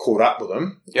caught up with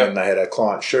him and they had a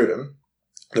client shoot him,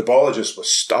 the biologists were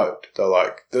stoked. They're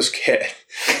like, this cat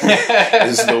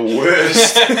is the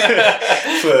worst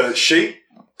for sheep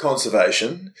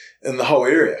conservation in the whole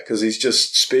area because he's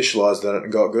just specialised in it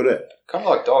and got good at it. Kind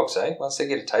of like dogs, eh? Once they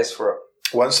get a taste for it.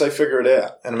 Once they figure it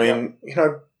out. And I mean,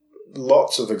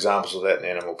 lots of examples of that in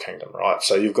the animal kingdom, right?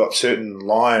 So you've got certain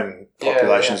lion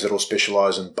populations that'll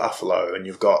specialise in buffalo, and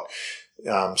you've got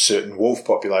certain wolf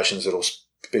populations that'll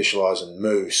specialise in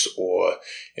moose or,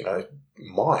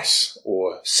 mice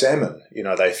or salmon.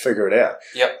 They figure it out.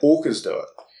 Yep. Orcas do it.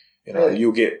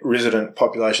 You'll get resident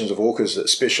populations of orcas that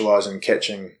specialise in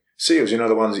catching seals.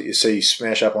 The ones that you see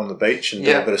smash up on the beach and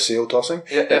do a bit of seal tossing.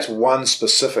 Yeah, That's one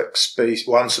specific species,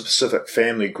 one specific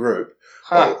family group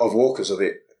of orcas. Are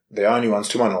the only ones,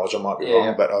 to my knowledge, I might be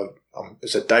wrong, but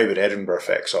it's a David Attenborough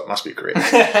fact, so it must be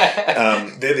correct.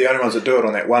 They're the only ones that do it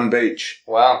on that one beach.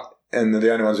 Wow. And they're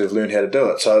the only ones who've learned how to do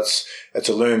it. So it's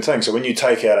a learned thing. So when you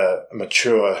take out a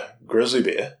mature grizzly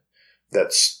bear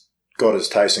that's got his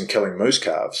taste in killing moose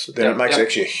calves, then it makes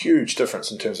actually a huge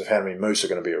difference in terms of how many moose are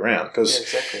going to be around. Because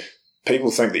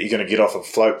people think that you're going to get off a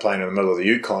float plane in the middle of the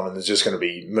Yukon and there's just going to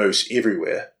be moose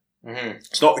everywhere. Mm-hmm.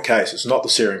 It's not the case. It's not the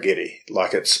Serengeti.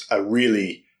 Like, it's a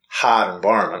really hard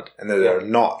environment, and there are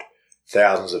not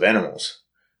thousands of animals.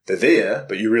 They're there,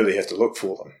 but you really have to look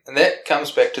for them. And that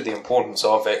comes back to the importance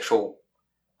of actual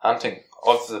hunting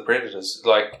of the predators.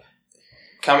 Like,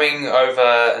 coming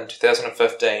over in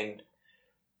 2015,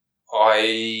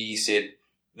 I said,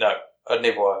 no, I'd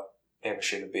never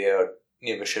shoot a bear, I'd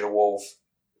never shoot a wolf.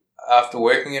 After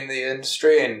working in the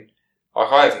industry, and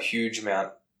I have a huge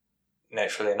amount,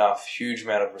 naturally enough, huge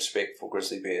amount of respect for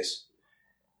grizzly bears.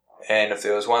 And if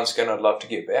there was one skin I'd love to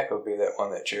get back, it would be that one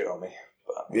that chewed on me.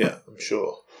 But, Yeah, I'm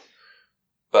sure.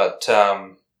 But,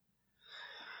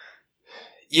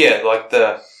 yeah,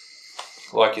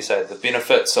 like you say, the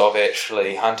benefits of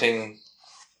actually hunting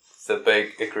the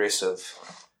big, aggressive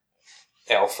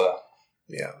alpha.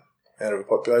 Yeah, out of a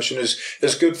population is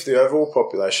good for the overall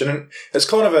population. And it's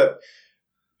kind of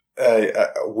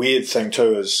a weird thing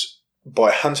too, is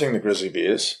by hunting the grizzly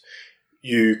bears,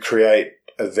 you create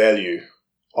a value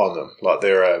on them. Like,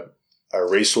 they're a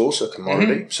resource, a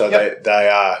commodity. So they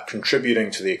are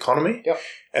contributing to the economy,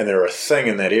 and they're a thing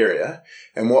in that area.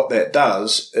 And what that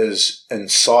does is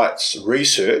incites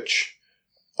research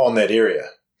on that area.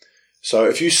 So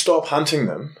if you stop hunting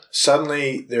them,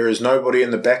 suddenly there is nobody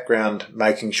in the background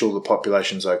making sure the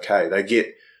population's okay. They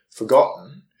get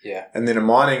forgotten. Yeah. And then a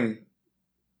mining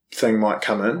thing might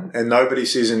come in and nobody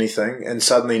says anything, and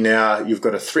suddenly now you've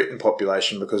got a threatened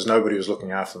population because nobody was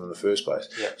looking after them in the first place.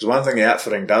 Yeah. Because one thing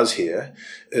outfitting does here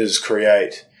is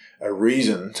create a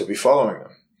reason to be following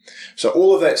them. So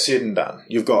all of that said and done,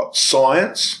 you've got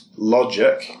science,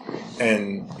 logic,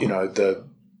 and, the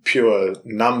pure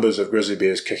numbers of grizzly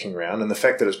bears kicking around, and the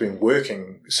fact that it's been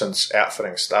working since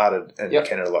outfitting started in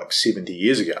Canada like 70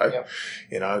 years ago.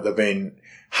 They've been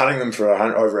hunting them for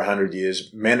over 100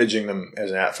 years, managing them as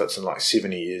an outfits in like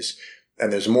 70 years,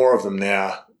 and there's more of them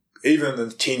now. Even in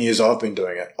the 10 years I've been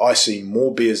doing it, I see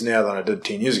more bears now than I did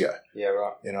 10 years ago. Yeah,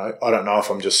 right. I don't know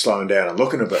if I'm just slowing down and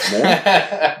looking a bit more,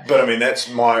 but I mean, that's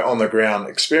my on-the-ground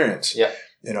experience. Yeah.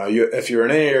 If you're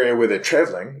in any area where they're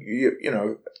travelling,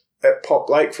 at Pop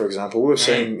Lake, for example, we're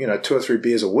seeing, 2 or 3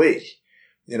 bears a week.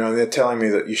 And they're telling me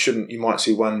that you might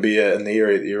see one bear in the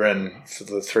area that you're in for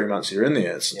the 3 months you're in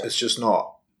there. It's just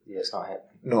not. Yeah, it's not happening.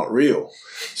 Not real.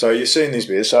 So you're seeing these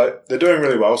bears. So they're doing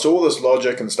really well. So all this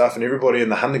logic and stuff, and everybody in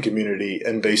the hunting community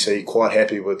in BC quite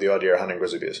happy with the idea of hunting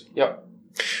grizzly bears. Yep.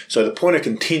 So the point of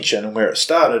contention and where it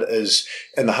started is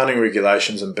in the hunting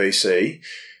regulations in BC,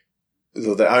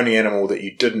 the only animal that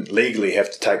you didn't legally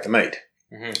have to take the meat.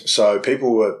 Mm-hmm. So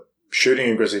people were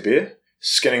shooting a grizzly bear,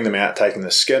 skinning them out, taking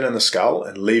the skin and the skull,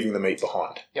 and leaving the meat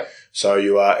behind. Yep. So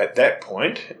you are, at that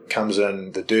point, comes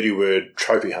in the dirty word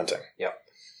trophy hunting. Yep.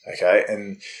 Okay,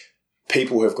 and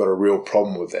people have got a real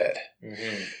problem with that.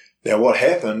 Mm-hmm. Now, what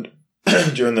happened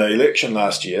during the election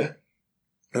last year,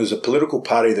 there was a political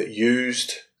party that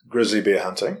used grizzly bear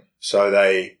hunting. So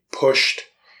they pushed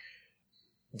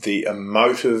the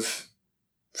emotive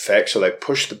facts, so they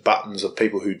pushed the buttons of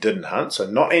people who didn't hunt, so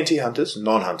not anti-hunters,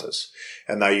 non-hunters.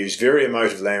 And they used very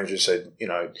emotive language and said,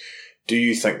 do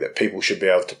you think that people should be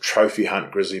able to trophy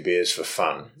hunt grizzly bears for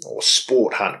fun or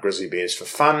sport hunt grizzly bears for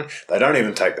fun? They don't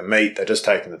even take the meat, they're just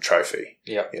taking the trophy.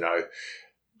 Yeah.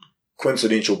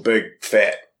 Coincidental big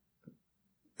fat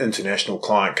international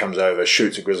client comes over,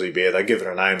 shoots a grizzly bear, they give it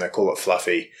a name, they call it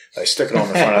Fluffy, they stick it on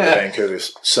the front of the Vancouver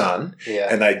Sun,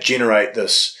 and they generate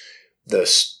this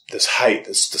hate,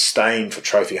 this disdain for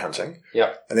trophy hunting.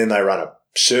 Yeah. And then they run a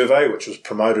survey, which was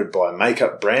promoted by a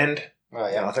makeup brand. Oh,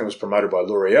 yeah. I think it was promoted by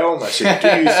L'Oreal, and they said, do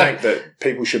you think that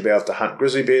people should be able to hunt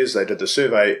grizzly bears? They did the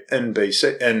survey in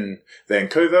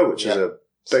Vancouver, which is a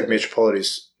big metropolitan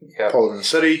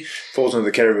city, falls into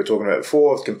the category we were talking about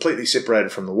before, completely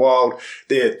separated from the wild.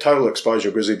 Their total exposure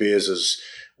of grizzly bears is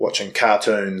watching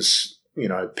cartoons,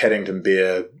 Paddington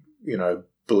Bear,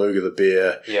 Beluga the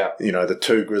bear, the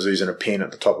 2 grizzlies in a pen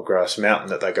at the top of Grass Mountain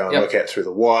that they go and look at through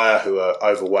the wire, who are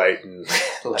overweight and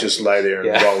just lay there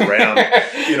and roll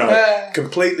around.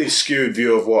 Completely skewed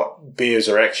view of what bears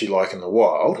are actually like in the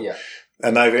wild. Yeah.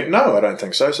 And they went, no, I don't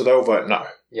think so. So they all vote no.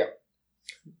 Yeah.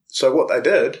 So what they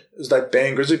did is they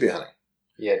banned grizzly bear hunting.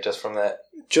 Yeah, just from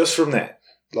that.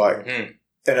 And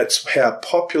it's how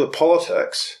popular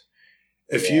politics...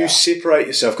 If you separate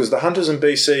yourself, because the hunters in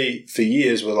BC for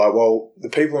years were like, well, the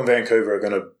people in Vancouver are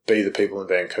going to be the people in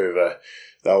Vancouver.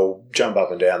 They'll jump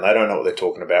up and down. They don't know what they're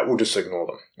talking about. We'll just ignore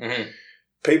them. Mm-hmm.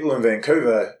 People in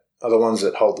Vancouver are the ones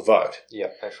that hold the vote. Yeah,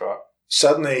 that's right.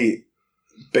 Suddenly,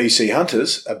 BC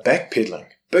hunters are backpedaling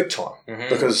big time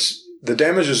because the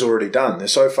damage is already done. They're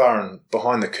so far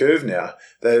behind the curve now,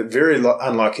 they're very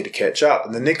unlikely to catch up.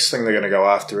 And the next thing they're going to go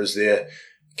after is their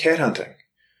cat hunting.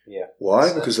 Yeah.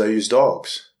 Why? Because they use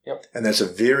dogs. Yep. And that's a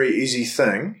very easy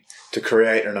thing to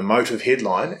create an emotive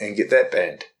headline and get that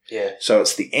banned. Yeah. So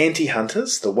it's the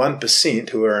anti-hunters, the 1%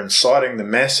 who are inciting the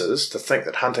masses to think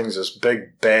that hunting's this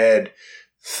big, bad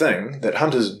thing, that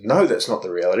hunters know that's not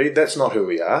the reality, that's not who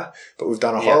we are, but we've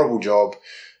done a horrible job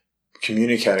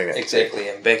communicating it. Exactly,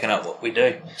 and backing up what we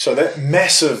do. So that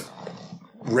massive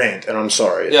rant, and I'm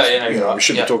sorry, we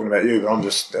shouldn't be talking about you, but I'm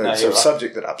just, it's a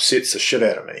subject that upsets the shit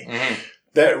out of me. Mm-hmm.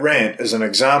 That rant is an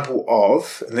example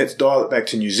of, and let's dial it back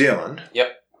to New Zealand,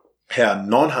 how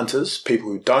non-hunters, people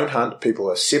who don't hunt, people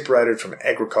who are separated from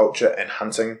agriculture and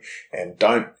hunting and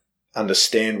don't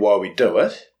understand why we do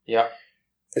it. Yeah.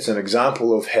 It's an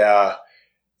example of how,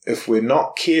 if we're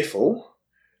not careful,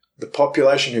 the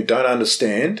population who don't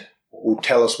understand will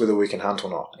tell us whether we can hunt or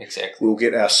not. Exactly. We'll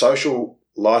get our social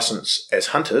license as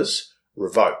hunters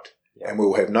revoked. And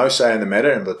we'll have no say in the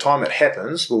matter, and by the time it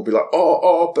happens, we'll be like,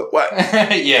 but wait.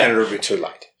 And it'll be too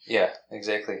late. Yeah,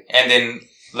 exactly. And then,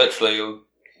 literally, it'll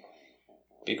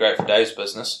be great for Dave's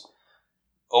business.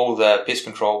 All the pest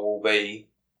control will be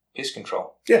pest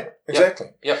control. Yeah, exactly.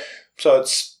 Yep. So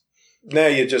it's, now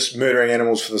you're just murdering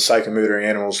animals for the sake of murdering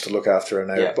animals to look after a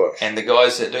native bush. And the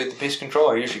guys that do the pest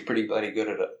control are usually pretty bloody good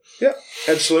at it. Yeah,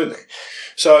 absolutely.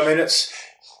 So, I mean, it's...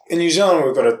 In New Zealand,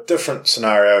 we've got a different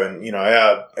scenario, and,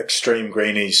 our extreme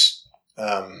greenies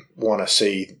want to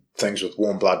see things with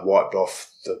warm blood wiped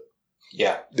off the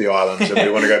islands, and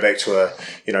we want to go back to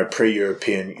a,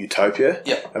 pre-European utopia.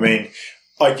 Yeah. I mean,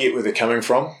 I get where they're coming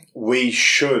from. We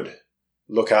should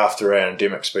look after our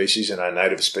endemic species and our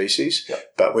native species,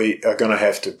 but we are going to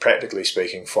have to, practically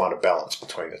speaking, find a balance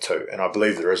between the two, and I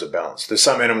believe there is a balance. There's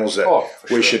some animals that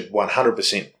we should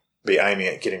 100% be aiming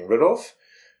at getting rid of.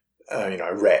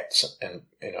 Rats and,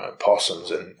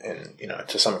 possums and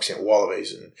to some extent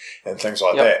wallabies and things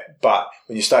like that. But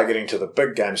when you start getting to the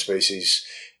big game species,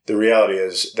 the reality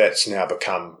is that's now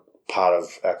become part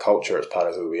of our culture. It's part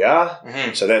of who we are.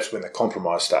 Mm-hmm. So that's when the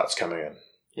compromise starts coming in.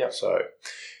 Yep. So,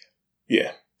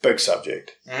 big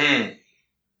subject. Mm-hmm.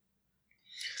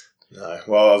 No,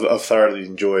 well, I've thoroughly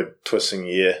enjoyed twisting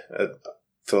your ear.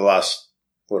 For the last,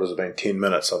 10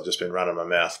 minutes, I've just been running my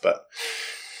mouth, but...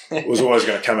 It was always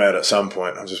going to come out at some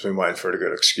point. I've just been waiting for a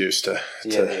good excuse to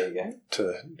have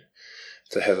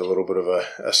a little bit of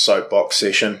a soapbox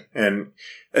session. And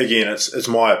again, it's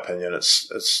my opinion.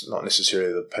 It's not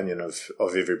necessarily the opinion of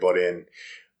everybody.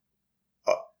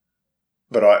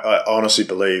 But I honestly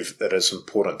believe that it's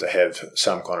important to have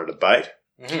some kind of debate.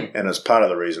 Mm-hmm. And it's part of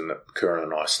the reason that Kieran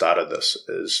and I started this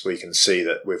is we can see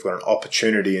that we've got an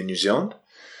opportunity in New Zealand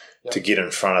to get in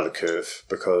front of the curve,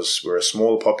 because we're a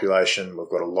smaller population.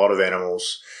 We've got a lot of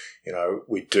animals.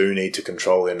 We do need to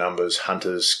control their numbers.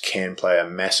 Hunters can play a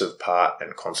massive part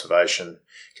in conservation,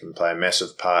 can play a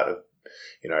massive part of,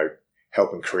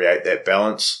 helping create that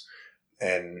balance.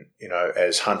 And,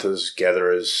 as hunters,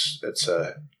 gatherers, it's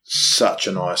such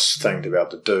a nice thing to be able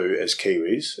to do as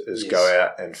Kiwis, is go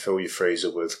out and fill your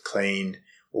freezer with clean,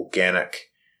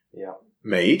 organic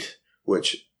meat,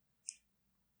 which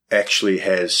actually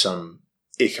has some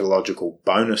ecological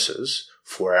bonuses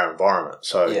for our environment.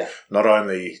 So not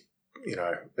only,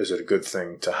 is it a good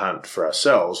thing to hunt for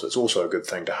ourselves, it's also a good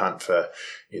thing to hunt for,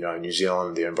 New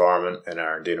Zealand, the environment, and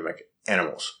our endemic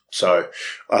animals. So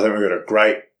I think we've got a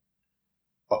great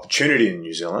opportunity in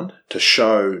New Zealand to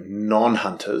show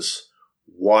non-hunters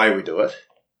why we do it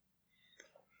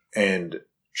and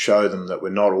show them that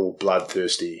we're not all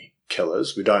bloodthirsty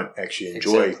killers. We don't actually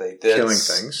enjoy killing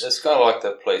things. It's kind of like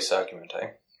the police argument, eh?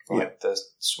 Like the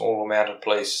small amount of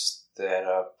police that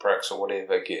are pricks or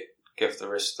whatever give the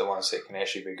rest of the ones that can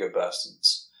actually be good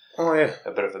bastards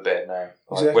a bit of a bad name.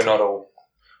 Like we're not all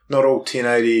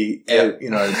 1080,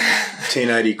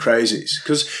 1080 crazies.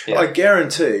 Because I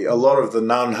guarantee a lot of the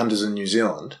non-hunters in New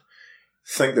Zealand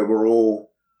think that we're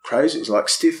all crazies. Like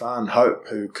Stefan Hope,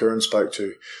 who Kieran spoke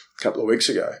to a couple of weeks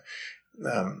ago.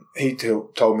 He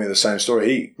told me the same story.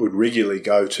 He would regularly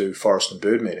go to forest and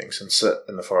bird meetings and sit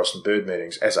in the forest and bird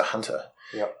meetings as a hunter.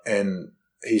 Yep. And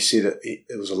he said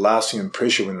it was a lasting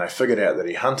impression when they figured out that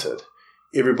he hunted.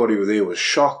 Everybody there was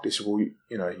shocked. He said, well,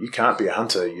 you can't be a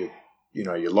hunter.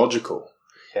 You're logical.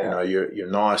 Yeah. You're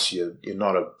nice. You're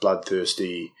not a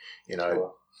bloodthirsty,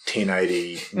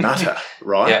 1080 nutter,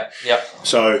 right? Yeah.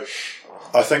 So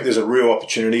I think there's a real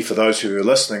opportunity for those who are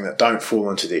listening that don't fall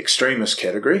into the extremist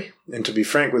category. And to be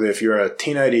frank with you, if you're a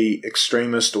 1080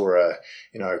 extremist or a,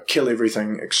 kill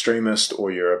everything extremist,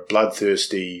 or you're a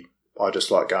bloodthirsty, I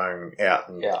just like going out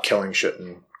and killing shit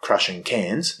and crushing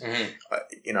cans,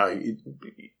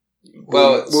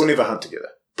 Well, we'll never hunt together.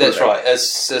 That's right.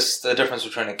 It's just the difference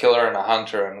between a killer and a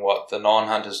hunter, and what the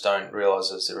non-hunters don't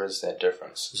realise is there is that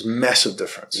difference. It's a massive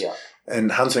difference. Yeah.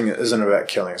 And hunting isn't about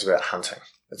killing, it's about hunting.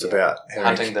 It's about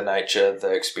hunting the nature,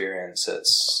 the experience.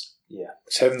 It's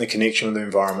having the connection with the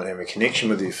environment, having a connection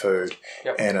with your food,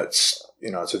 and it's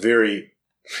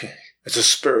it's a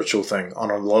spiritual thing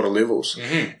on a lot of levels,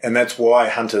 and that's why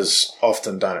hunters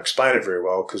often don't explain it very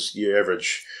well, because your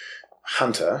average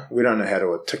hunter, we don't know how to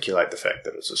articulate the fact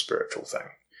that it's a spiritual thing.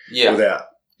 Yeah. Without,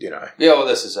 Yeah, well,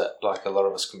 this is it. Like, a lot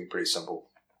of us can be pretty simple.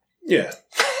 Yeah.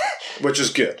 Which is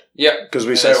good. Yeah. Because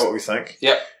we say what we think.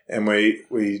 Yeah. And we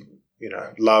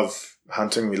love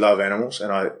hunting, we love animals,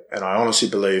 and I honestly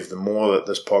believe the more that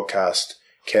this podcast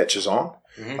catches on,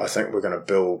 I think we're going to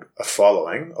build a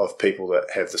following of people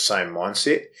that have the same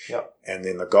mindset. Yep. And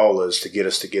then the goal is to get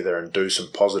us together and do some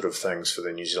positive things for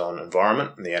the New Zealand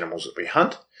environment and the animals that we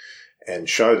hunt, and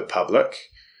show the public,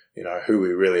 who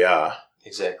we really are.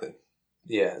 Exactly.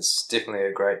 Yeah, it's definitely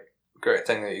a great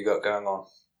thing that you got going on.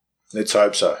 Let's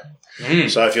hope so.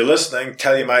 So if you're listening,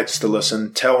 tell your mates to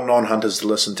listen, tell non-hunters to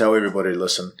listen, tell everybody to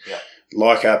listen. Yeah.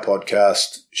 Like our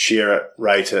podcast, share it,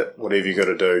 rate it, whatever you got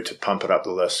to do to pump it up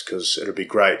the list, because it'll be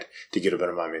great to get a bit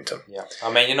of momentum. Yeah.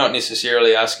 I mean, you're not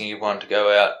necessarily asking everyone to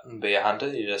go out and be a hunter.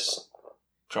 You're just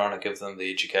trying to give them the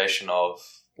education of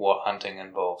what hunting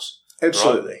involves.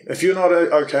 Absolutely. Right? If you're not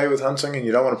okay with hunting and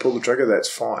you don't want to pull the trigger, that's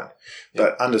fine.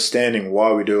 But understanding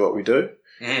why we do what we do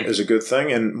is a good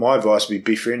thing. And my advice would be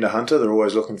befriend a hunter. They're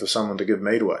always looking for someone to give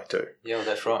meat away to. Yeah, well,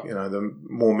 that's right. The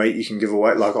more meat you can give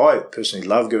away. Like, I personally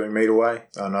love giving meat away.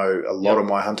 I know a lot of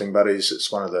my hunting buddies,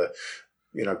 it's one of the,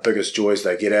 biggest joys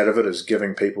they get out of it is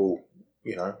giving people,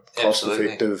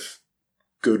 cost-effective,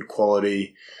 good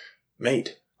quality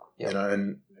meat. Yep.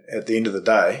 And at the end of the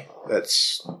day,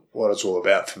 that's what it's all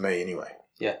about for me anyway.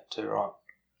 Yeah, too right.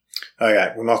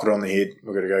 Okay, we'll knock it on the head.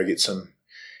 We're going to go get some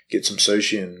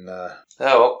sushi and...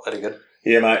 Oh, well, very good.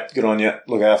 Yeah, mate, good on you.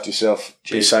 Look after yourself.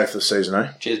 Cheers. Be safe this season,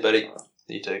 eh? Cheers, buddy.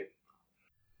 You too.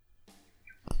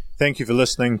 Thank you for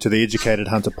listening to the Educated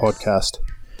Hunter podcast.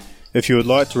 If you would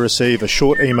like to receive a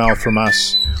short email from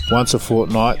us once a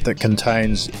fortnight that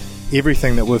contains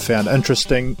everything that we've found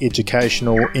interesting,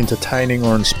 educational, entertaining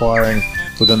or inspiring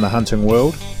within the hunting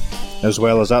world, as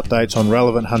well as updates on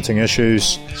relevant hunting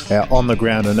issues, our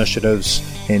on-the-ground initiatives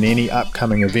and any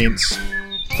upcoming events,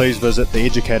 please visit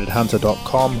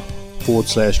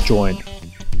theeducatedhunter.com/join.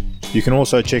 You can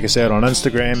also check us out on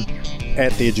Instagram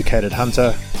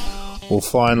 @theeducatedhunter, or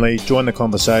finally join the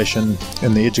conversation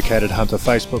in the Educated Hunter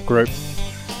Facebook group.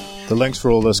 The links for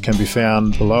all this can be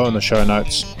found below in the show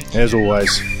notes. As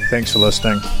always, thanks for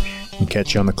listening and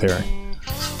catch you on the clearing.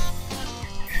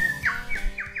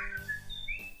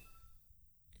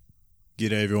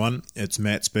 G'day everyone, it's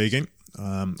Matt speaking.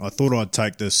 I thought I'd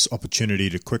take this opportunity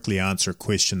to quickly answer a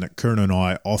question that Kieran and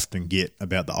I often get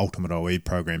about the Ultimate OE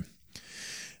program.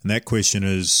 And that question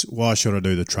is, why should I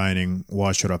do the training?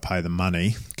 Why should I pay the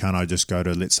money? Can't I just go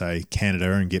to, let's say,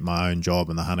 Canada and get my own job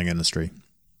in the hunting industry?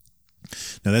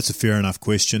 Now that's a fair enough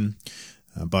question.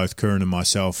 Both Kieran and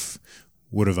myself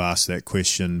would have asked that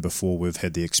question before we've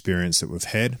had the experience that we've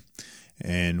had,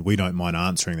 and we don't mind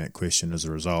answering that question as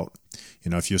a result.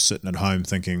 If you're sitting at home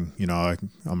thinking,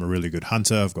 I'm a really good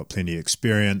hunter, I've got plenty of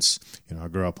experience, I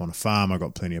grew up on a farm, I've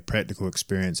got plenty of practical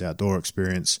experience, outdoor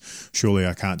experience, surely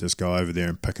I can't just go over there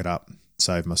and pick it up,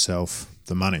 save myself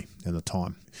the money and the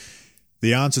time.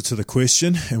 The answer to the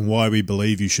question and why we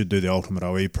believe you should do the Ultimate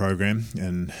OE program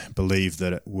and believe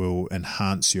that it will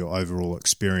enhance your overall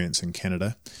experience in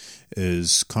Canada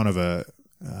is kind of a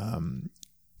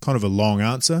long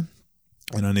answer,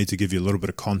 and I need to give you a little bit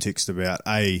of context about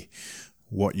A,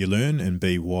 what you learn, and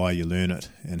B, why you learn it,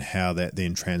 and how that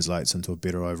then translates into a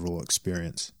better overall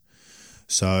experience.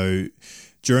 So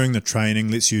during the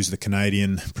training, let's use the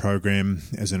Canadian program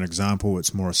as an example.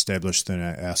 It's more established than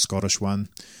our Scottish one.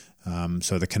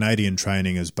 So the Canadian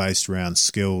training is based around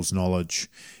skills, knowledge,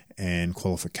 and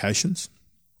qualifications.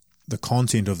 The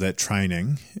content of that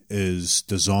training is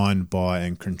designed by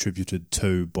and contributed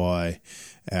to by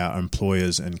our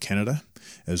employers in Canada,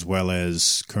 as well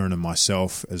as Kieran and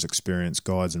myself as experienced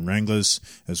guides and wranglers,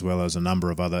 as well as a number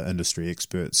of other industry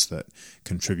experts that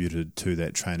contributed to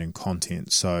that training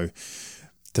content. So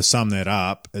to sum that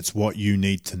up, it's what you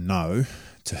need to know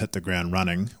to hit the ground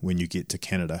running when you get to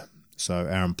Canada. So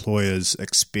our employers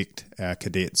expect our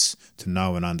cadets to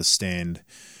know and understand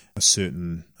a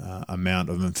certain amount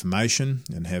of information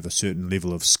and have a certain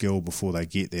level of skill before they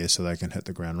get there so they can hit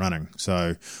the ground running.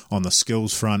 So on the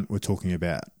skills front, we're talking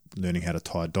about learning how to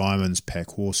tie diamonds,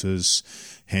 pack horses,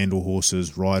 handle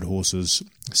horses, ride horses,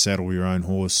 saddle your own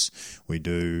horse. We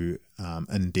do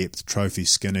in-depth trophy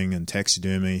skinning and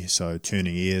taxidermy, so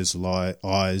turning ears,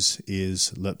 eyes,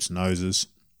 ears, lips, noses,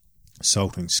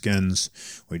 salting skins.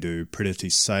 We do predator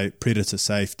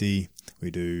safety. We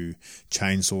do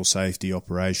chainsaw safety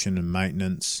operation and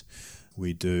maintenance.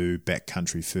 We do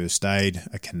backcountry first aid,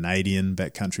 a Canadian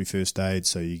backcountry first aid,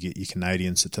 so you get your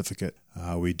Canadian certificate.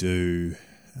 We do,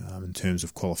 in terms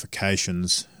of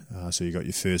qualifications, so you've got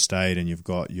your first aid and you've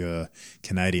got your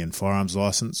Canadian firearms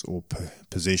license or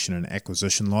possession and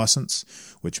acquisition license,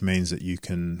 which means that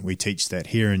we teach that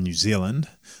here in New Zealand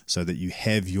so that you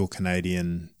have your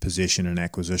Canadian possession and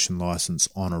acquisition license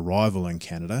on arrival in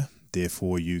Canada.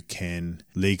 Therefore, you can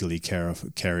legally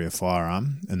carry a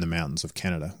firearm in the mountains of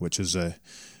Canada, which is a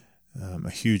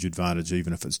huge advantage,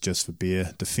 even if it's just for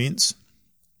bear defence.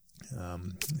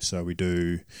 So we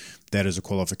do that as a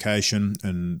qualification.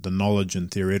 And the knowledge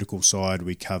and theoretical side,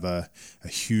 we cover a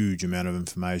huge amount of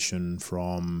information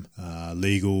from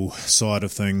legal side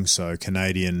of things, so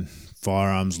Canadian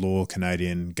firearms law,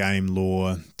 Canadian game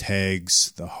law,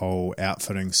 tags, the whole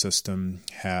outfitting system,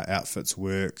 how outfits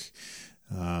work,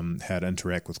 how to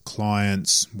interact with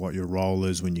clients, what your role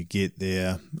is when you get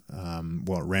there,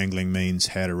 what wrangling means,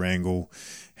 how to wrangle,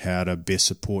 how to best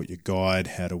support your guide,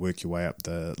 how to work your way up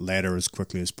the ladder as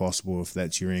quickly as possible if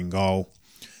that's your end goal,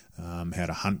 how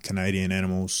to hunt Canadian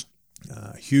animals.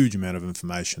 A huge amount of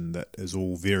information that is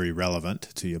all very relevant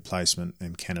to your placement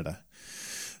in Canada.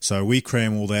 So we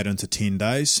cram all that into 10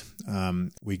 days.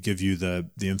 We give you the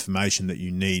information that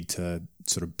you need to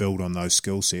sort of build on those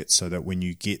skill sets so that when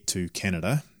you get to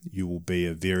Canada, you will be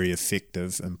a very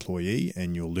effective employee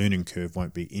and your learning curve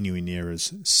won't be anywhere near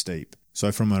as steep.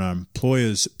 So from an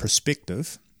employer's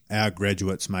perspective, our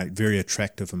graduates make very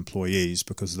attractive employees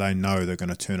because they know they're going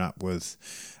to turn up with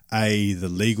the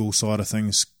legal side of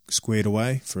things squared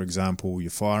away, for example,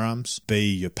 your firearms, B,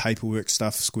 your paperwork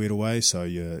stuff squared away, so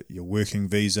your working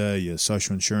visa, your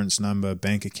social insurance number,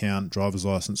 bank account, driver's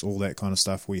license, all that kind of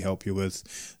stuff we help you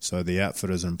with, so the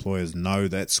outfitters and employers know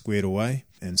that's squared away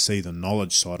and see the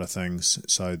knowledge side of things,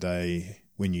 so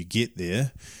when you get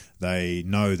there, they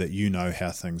know that you know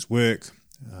how things work,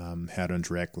 how to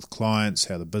interact with clients,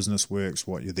 how the business works,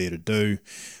 what you're there to do.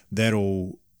 That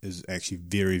all is actually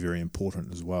very, very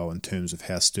important as well in terms of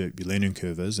how steep your learning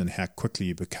curve is and how quickly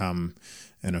you become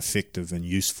an effective and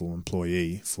useful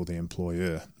employee for the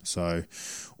employer. So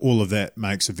all of that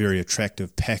makes a very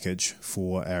attractive package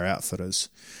for our outfitters.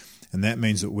 And that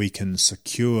means that we can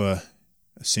secure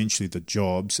essentially the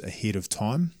jobs ahead of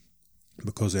time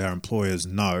because our employers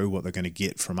know what they're going to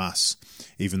get from us.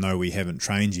 Even though we haven't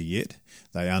trained you yet,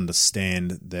 they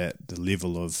understand that the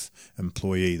level of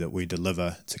employee that we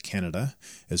deliver to Canada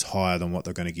is higher than what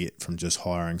they're going to get from just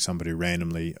hiring somebody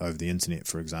randomly over the internet,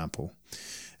 for example.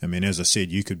 I mean, as I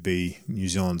said, you could be New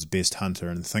Zealand's best hunter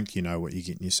and think you know what you're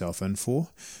getting yourself in for,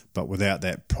 but without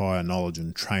that prior knowledge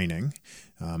and training,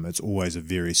 it's always a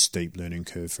very steep learning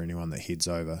curve for anyone that heads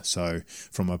over. So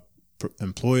from a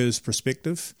employer's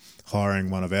perspective,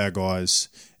 hiring one of our guys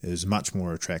is much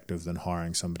more attractive than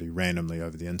hiring somebody randomly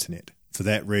over the internet. For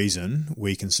that reason,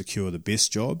 we can secure the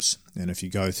best jobs, and if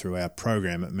you go through our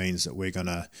program, it means that we're going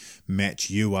to match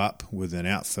you up with an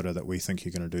outfitter that we think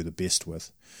you're going to do the best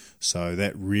with. So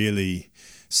that really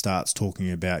starts talking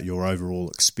about your overall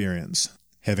experience.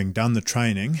 Having done the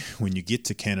training, when you get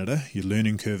to Canada, your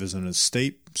learning curve isn't as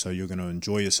steep, so you're going to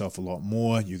enjoy yourself a lot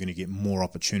more. You're going to get more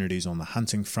opportunities on the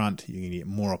hunting front. You're going to get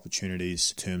more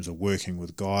opportunities in terms of working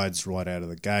with guides right out of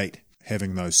the gate.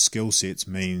 Having those skill sets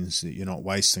means that you're not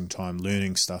wasting time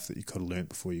learning stuff that you could have learnt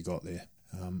before you got there.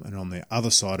 And on the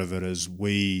other side of it is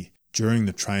during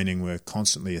the training, we're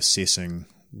constantly assessing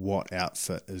what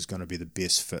outfit is going to be the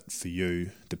best fit for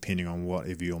you, depending on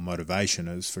whatever your motivation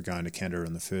is for going to Canada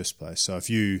in the first place. So if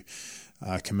you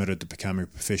are committed to becoming a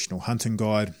professional hunting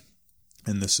guide,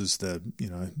 and this is the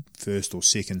first or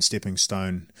second stepping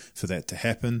stone for that to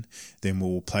happen, then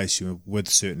we'll place you with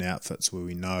certain outfits where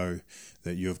we know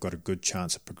that you've got a good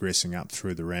chance of progressing up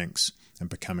through the ranks and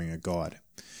becoming a guide.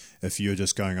 If you're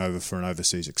just going over for an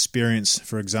overseas experience,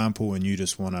 for example, and you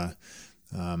just want to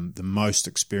the most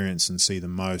experience and see the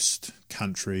most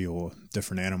country or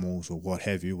different animals or what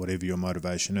have you, whatever your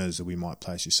motivation is, we might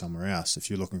place you somewhere else. If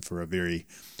you're looking for a very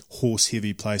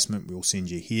horse-heavy placement, we'll send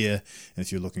you here. And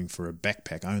if you're looking for a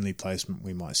backpack-only placement,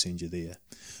 we might send you there.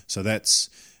 So that's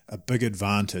a big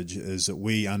advantage is that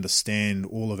we understand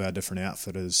all of our different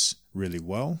outfitters really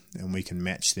well, and we can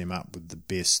match them up with the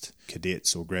best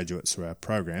cadets or graduates through our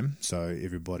program, so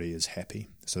everybody is happy.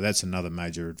 So that's another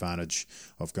major advantage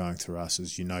of going through us,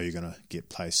 is you're going to get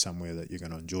placed somewhere that you're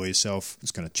going to enjoy yourself,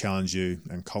 it's going to challenge you,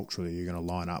 and culturally you're going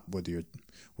to line up with your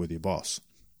boss.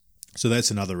 So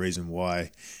that's another reason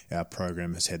why our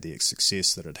program has had the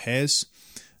success that it has,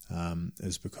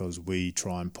 is because we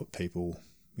try and put people,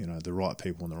 the right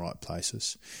people in the right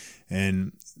places.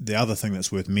 And the other thing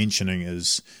that's worth mentioning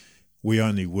is we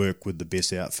only work with the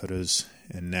best outfitters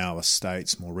in now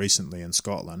estates, more recently in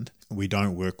Scotland. We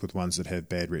don't work with ones that have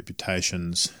bad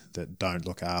reputations, that don't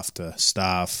look after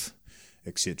staff,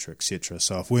 etc., etc.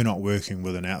 So if we're not working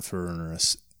with an outfitter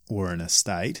or an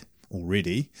estate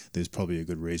already, there's probably a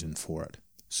good reason for it.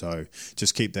 So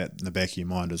just keep that in the back of your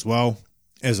mind as well.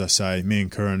 As I say, me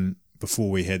and Curran,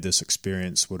 before we had this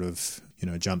experience, would have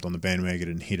jumped on the bandwagon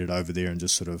and headed over there and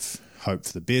just sort of hope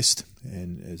for the best,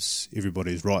 and as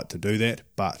everybody's right to do that.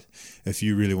 But if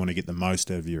you really want to get the most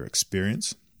out of your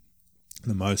experience,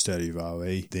 the most out of your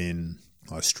OE, then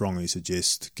I strongly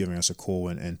suggest giving us a call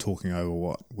and talking over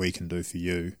what we can do for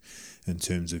you in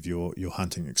terms of your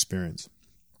hunting experience.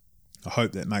 I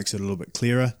hope that makes it a little bit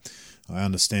clearer. I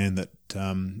understand that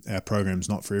our program's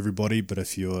not for everybody, but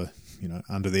if you're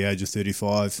under the age of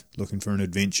 35, looking for an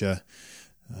adventure,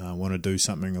 want to do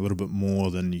something a little bit more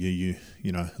than a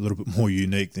little bit more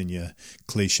unique than your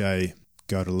cliche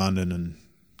go to London and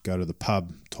go to the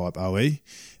pub type OE,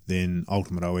 then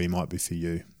Ultimate OE might be for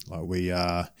you. Like, we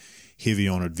are heavy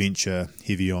on adventure,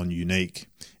 heavy on unique,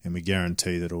 and we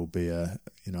guarantee that it'll be a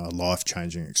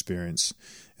life-changing experience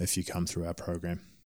if you come through our program.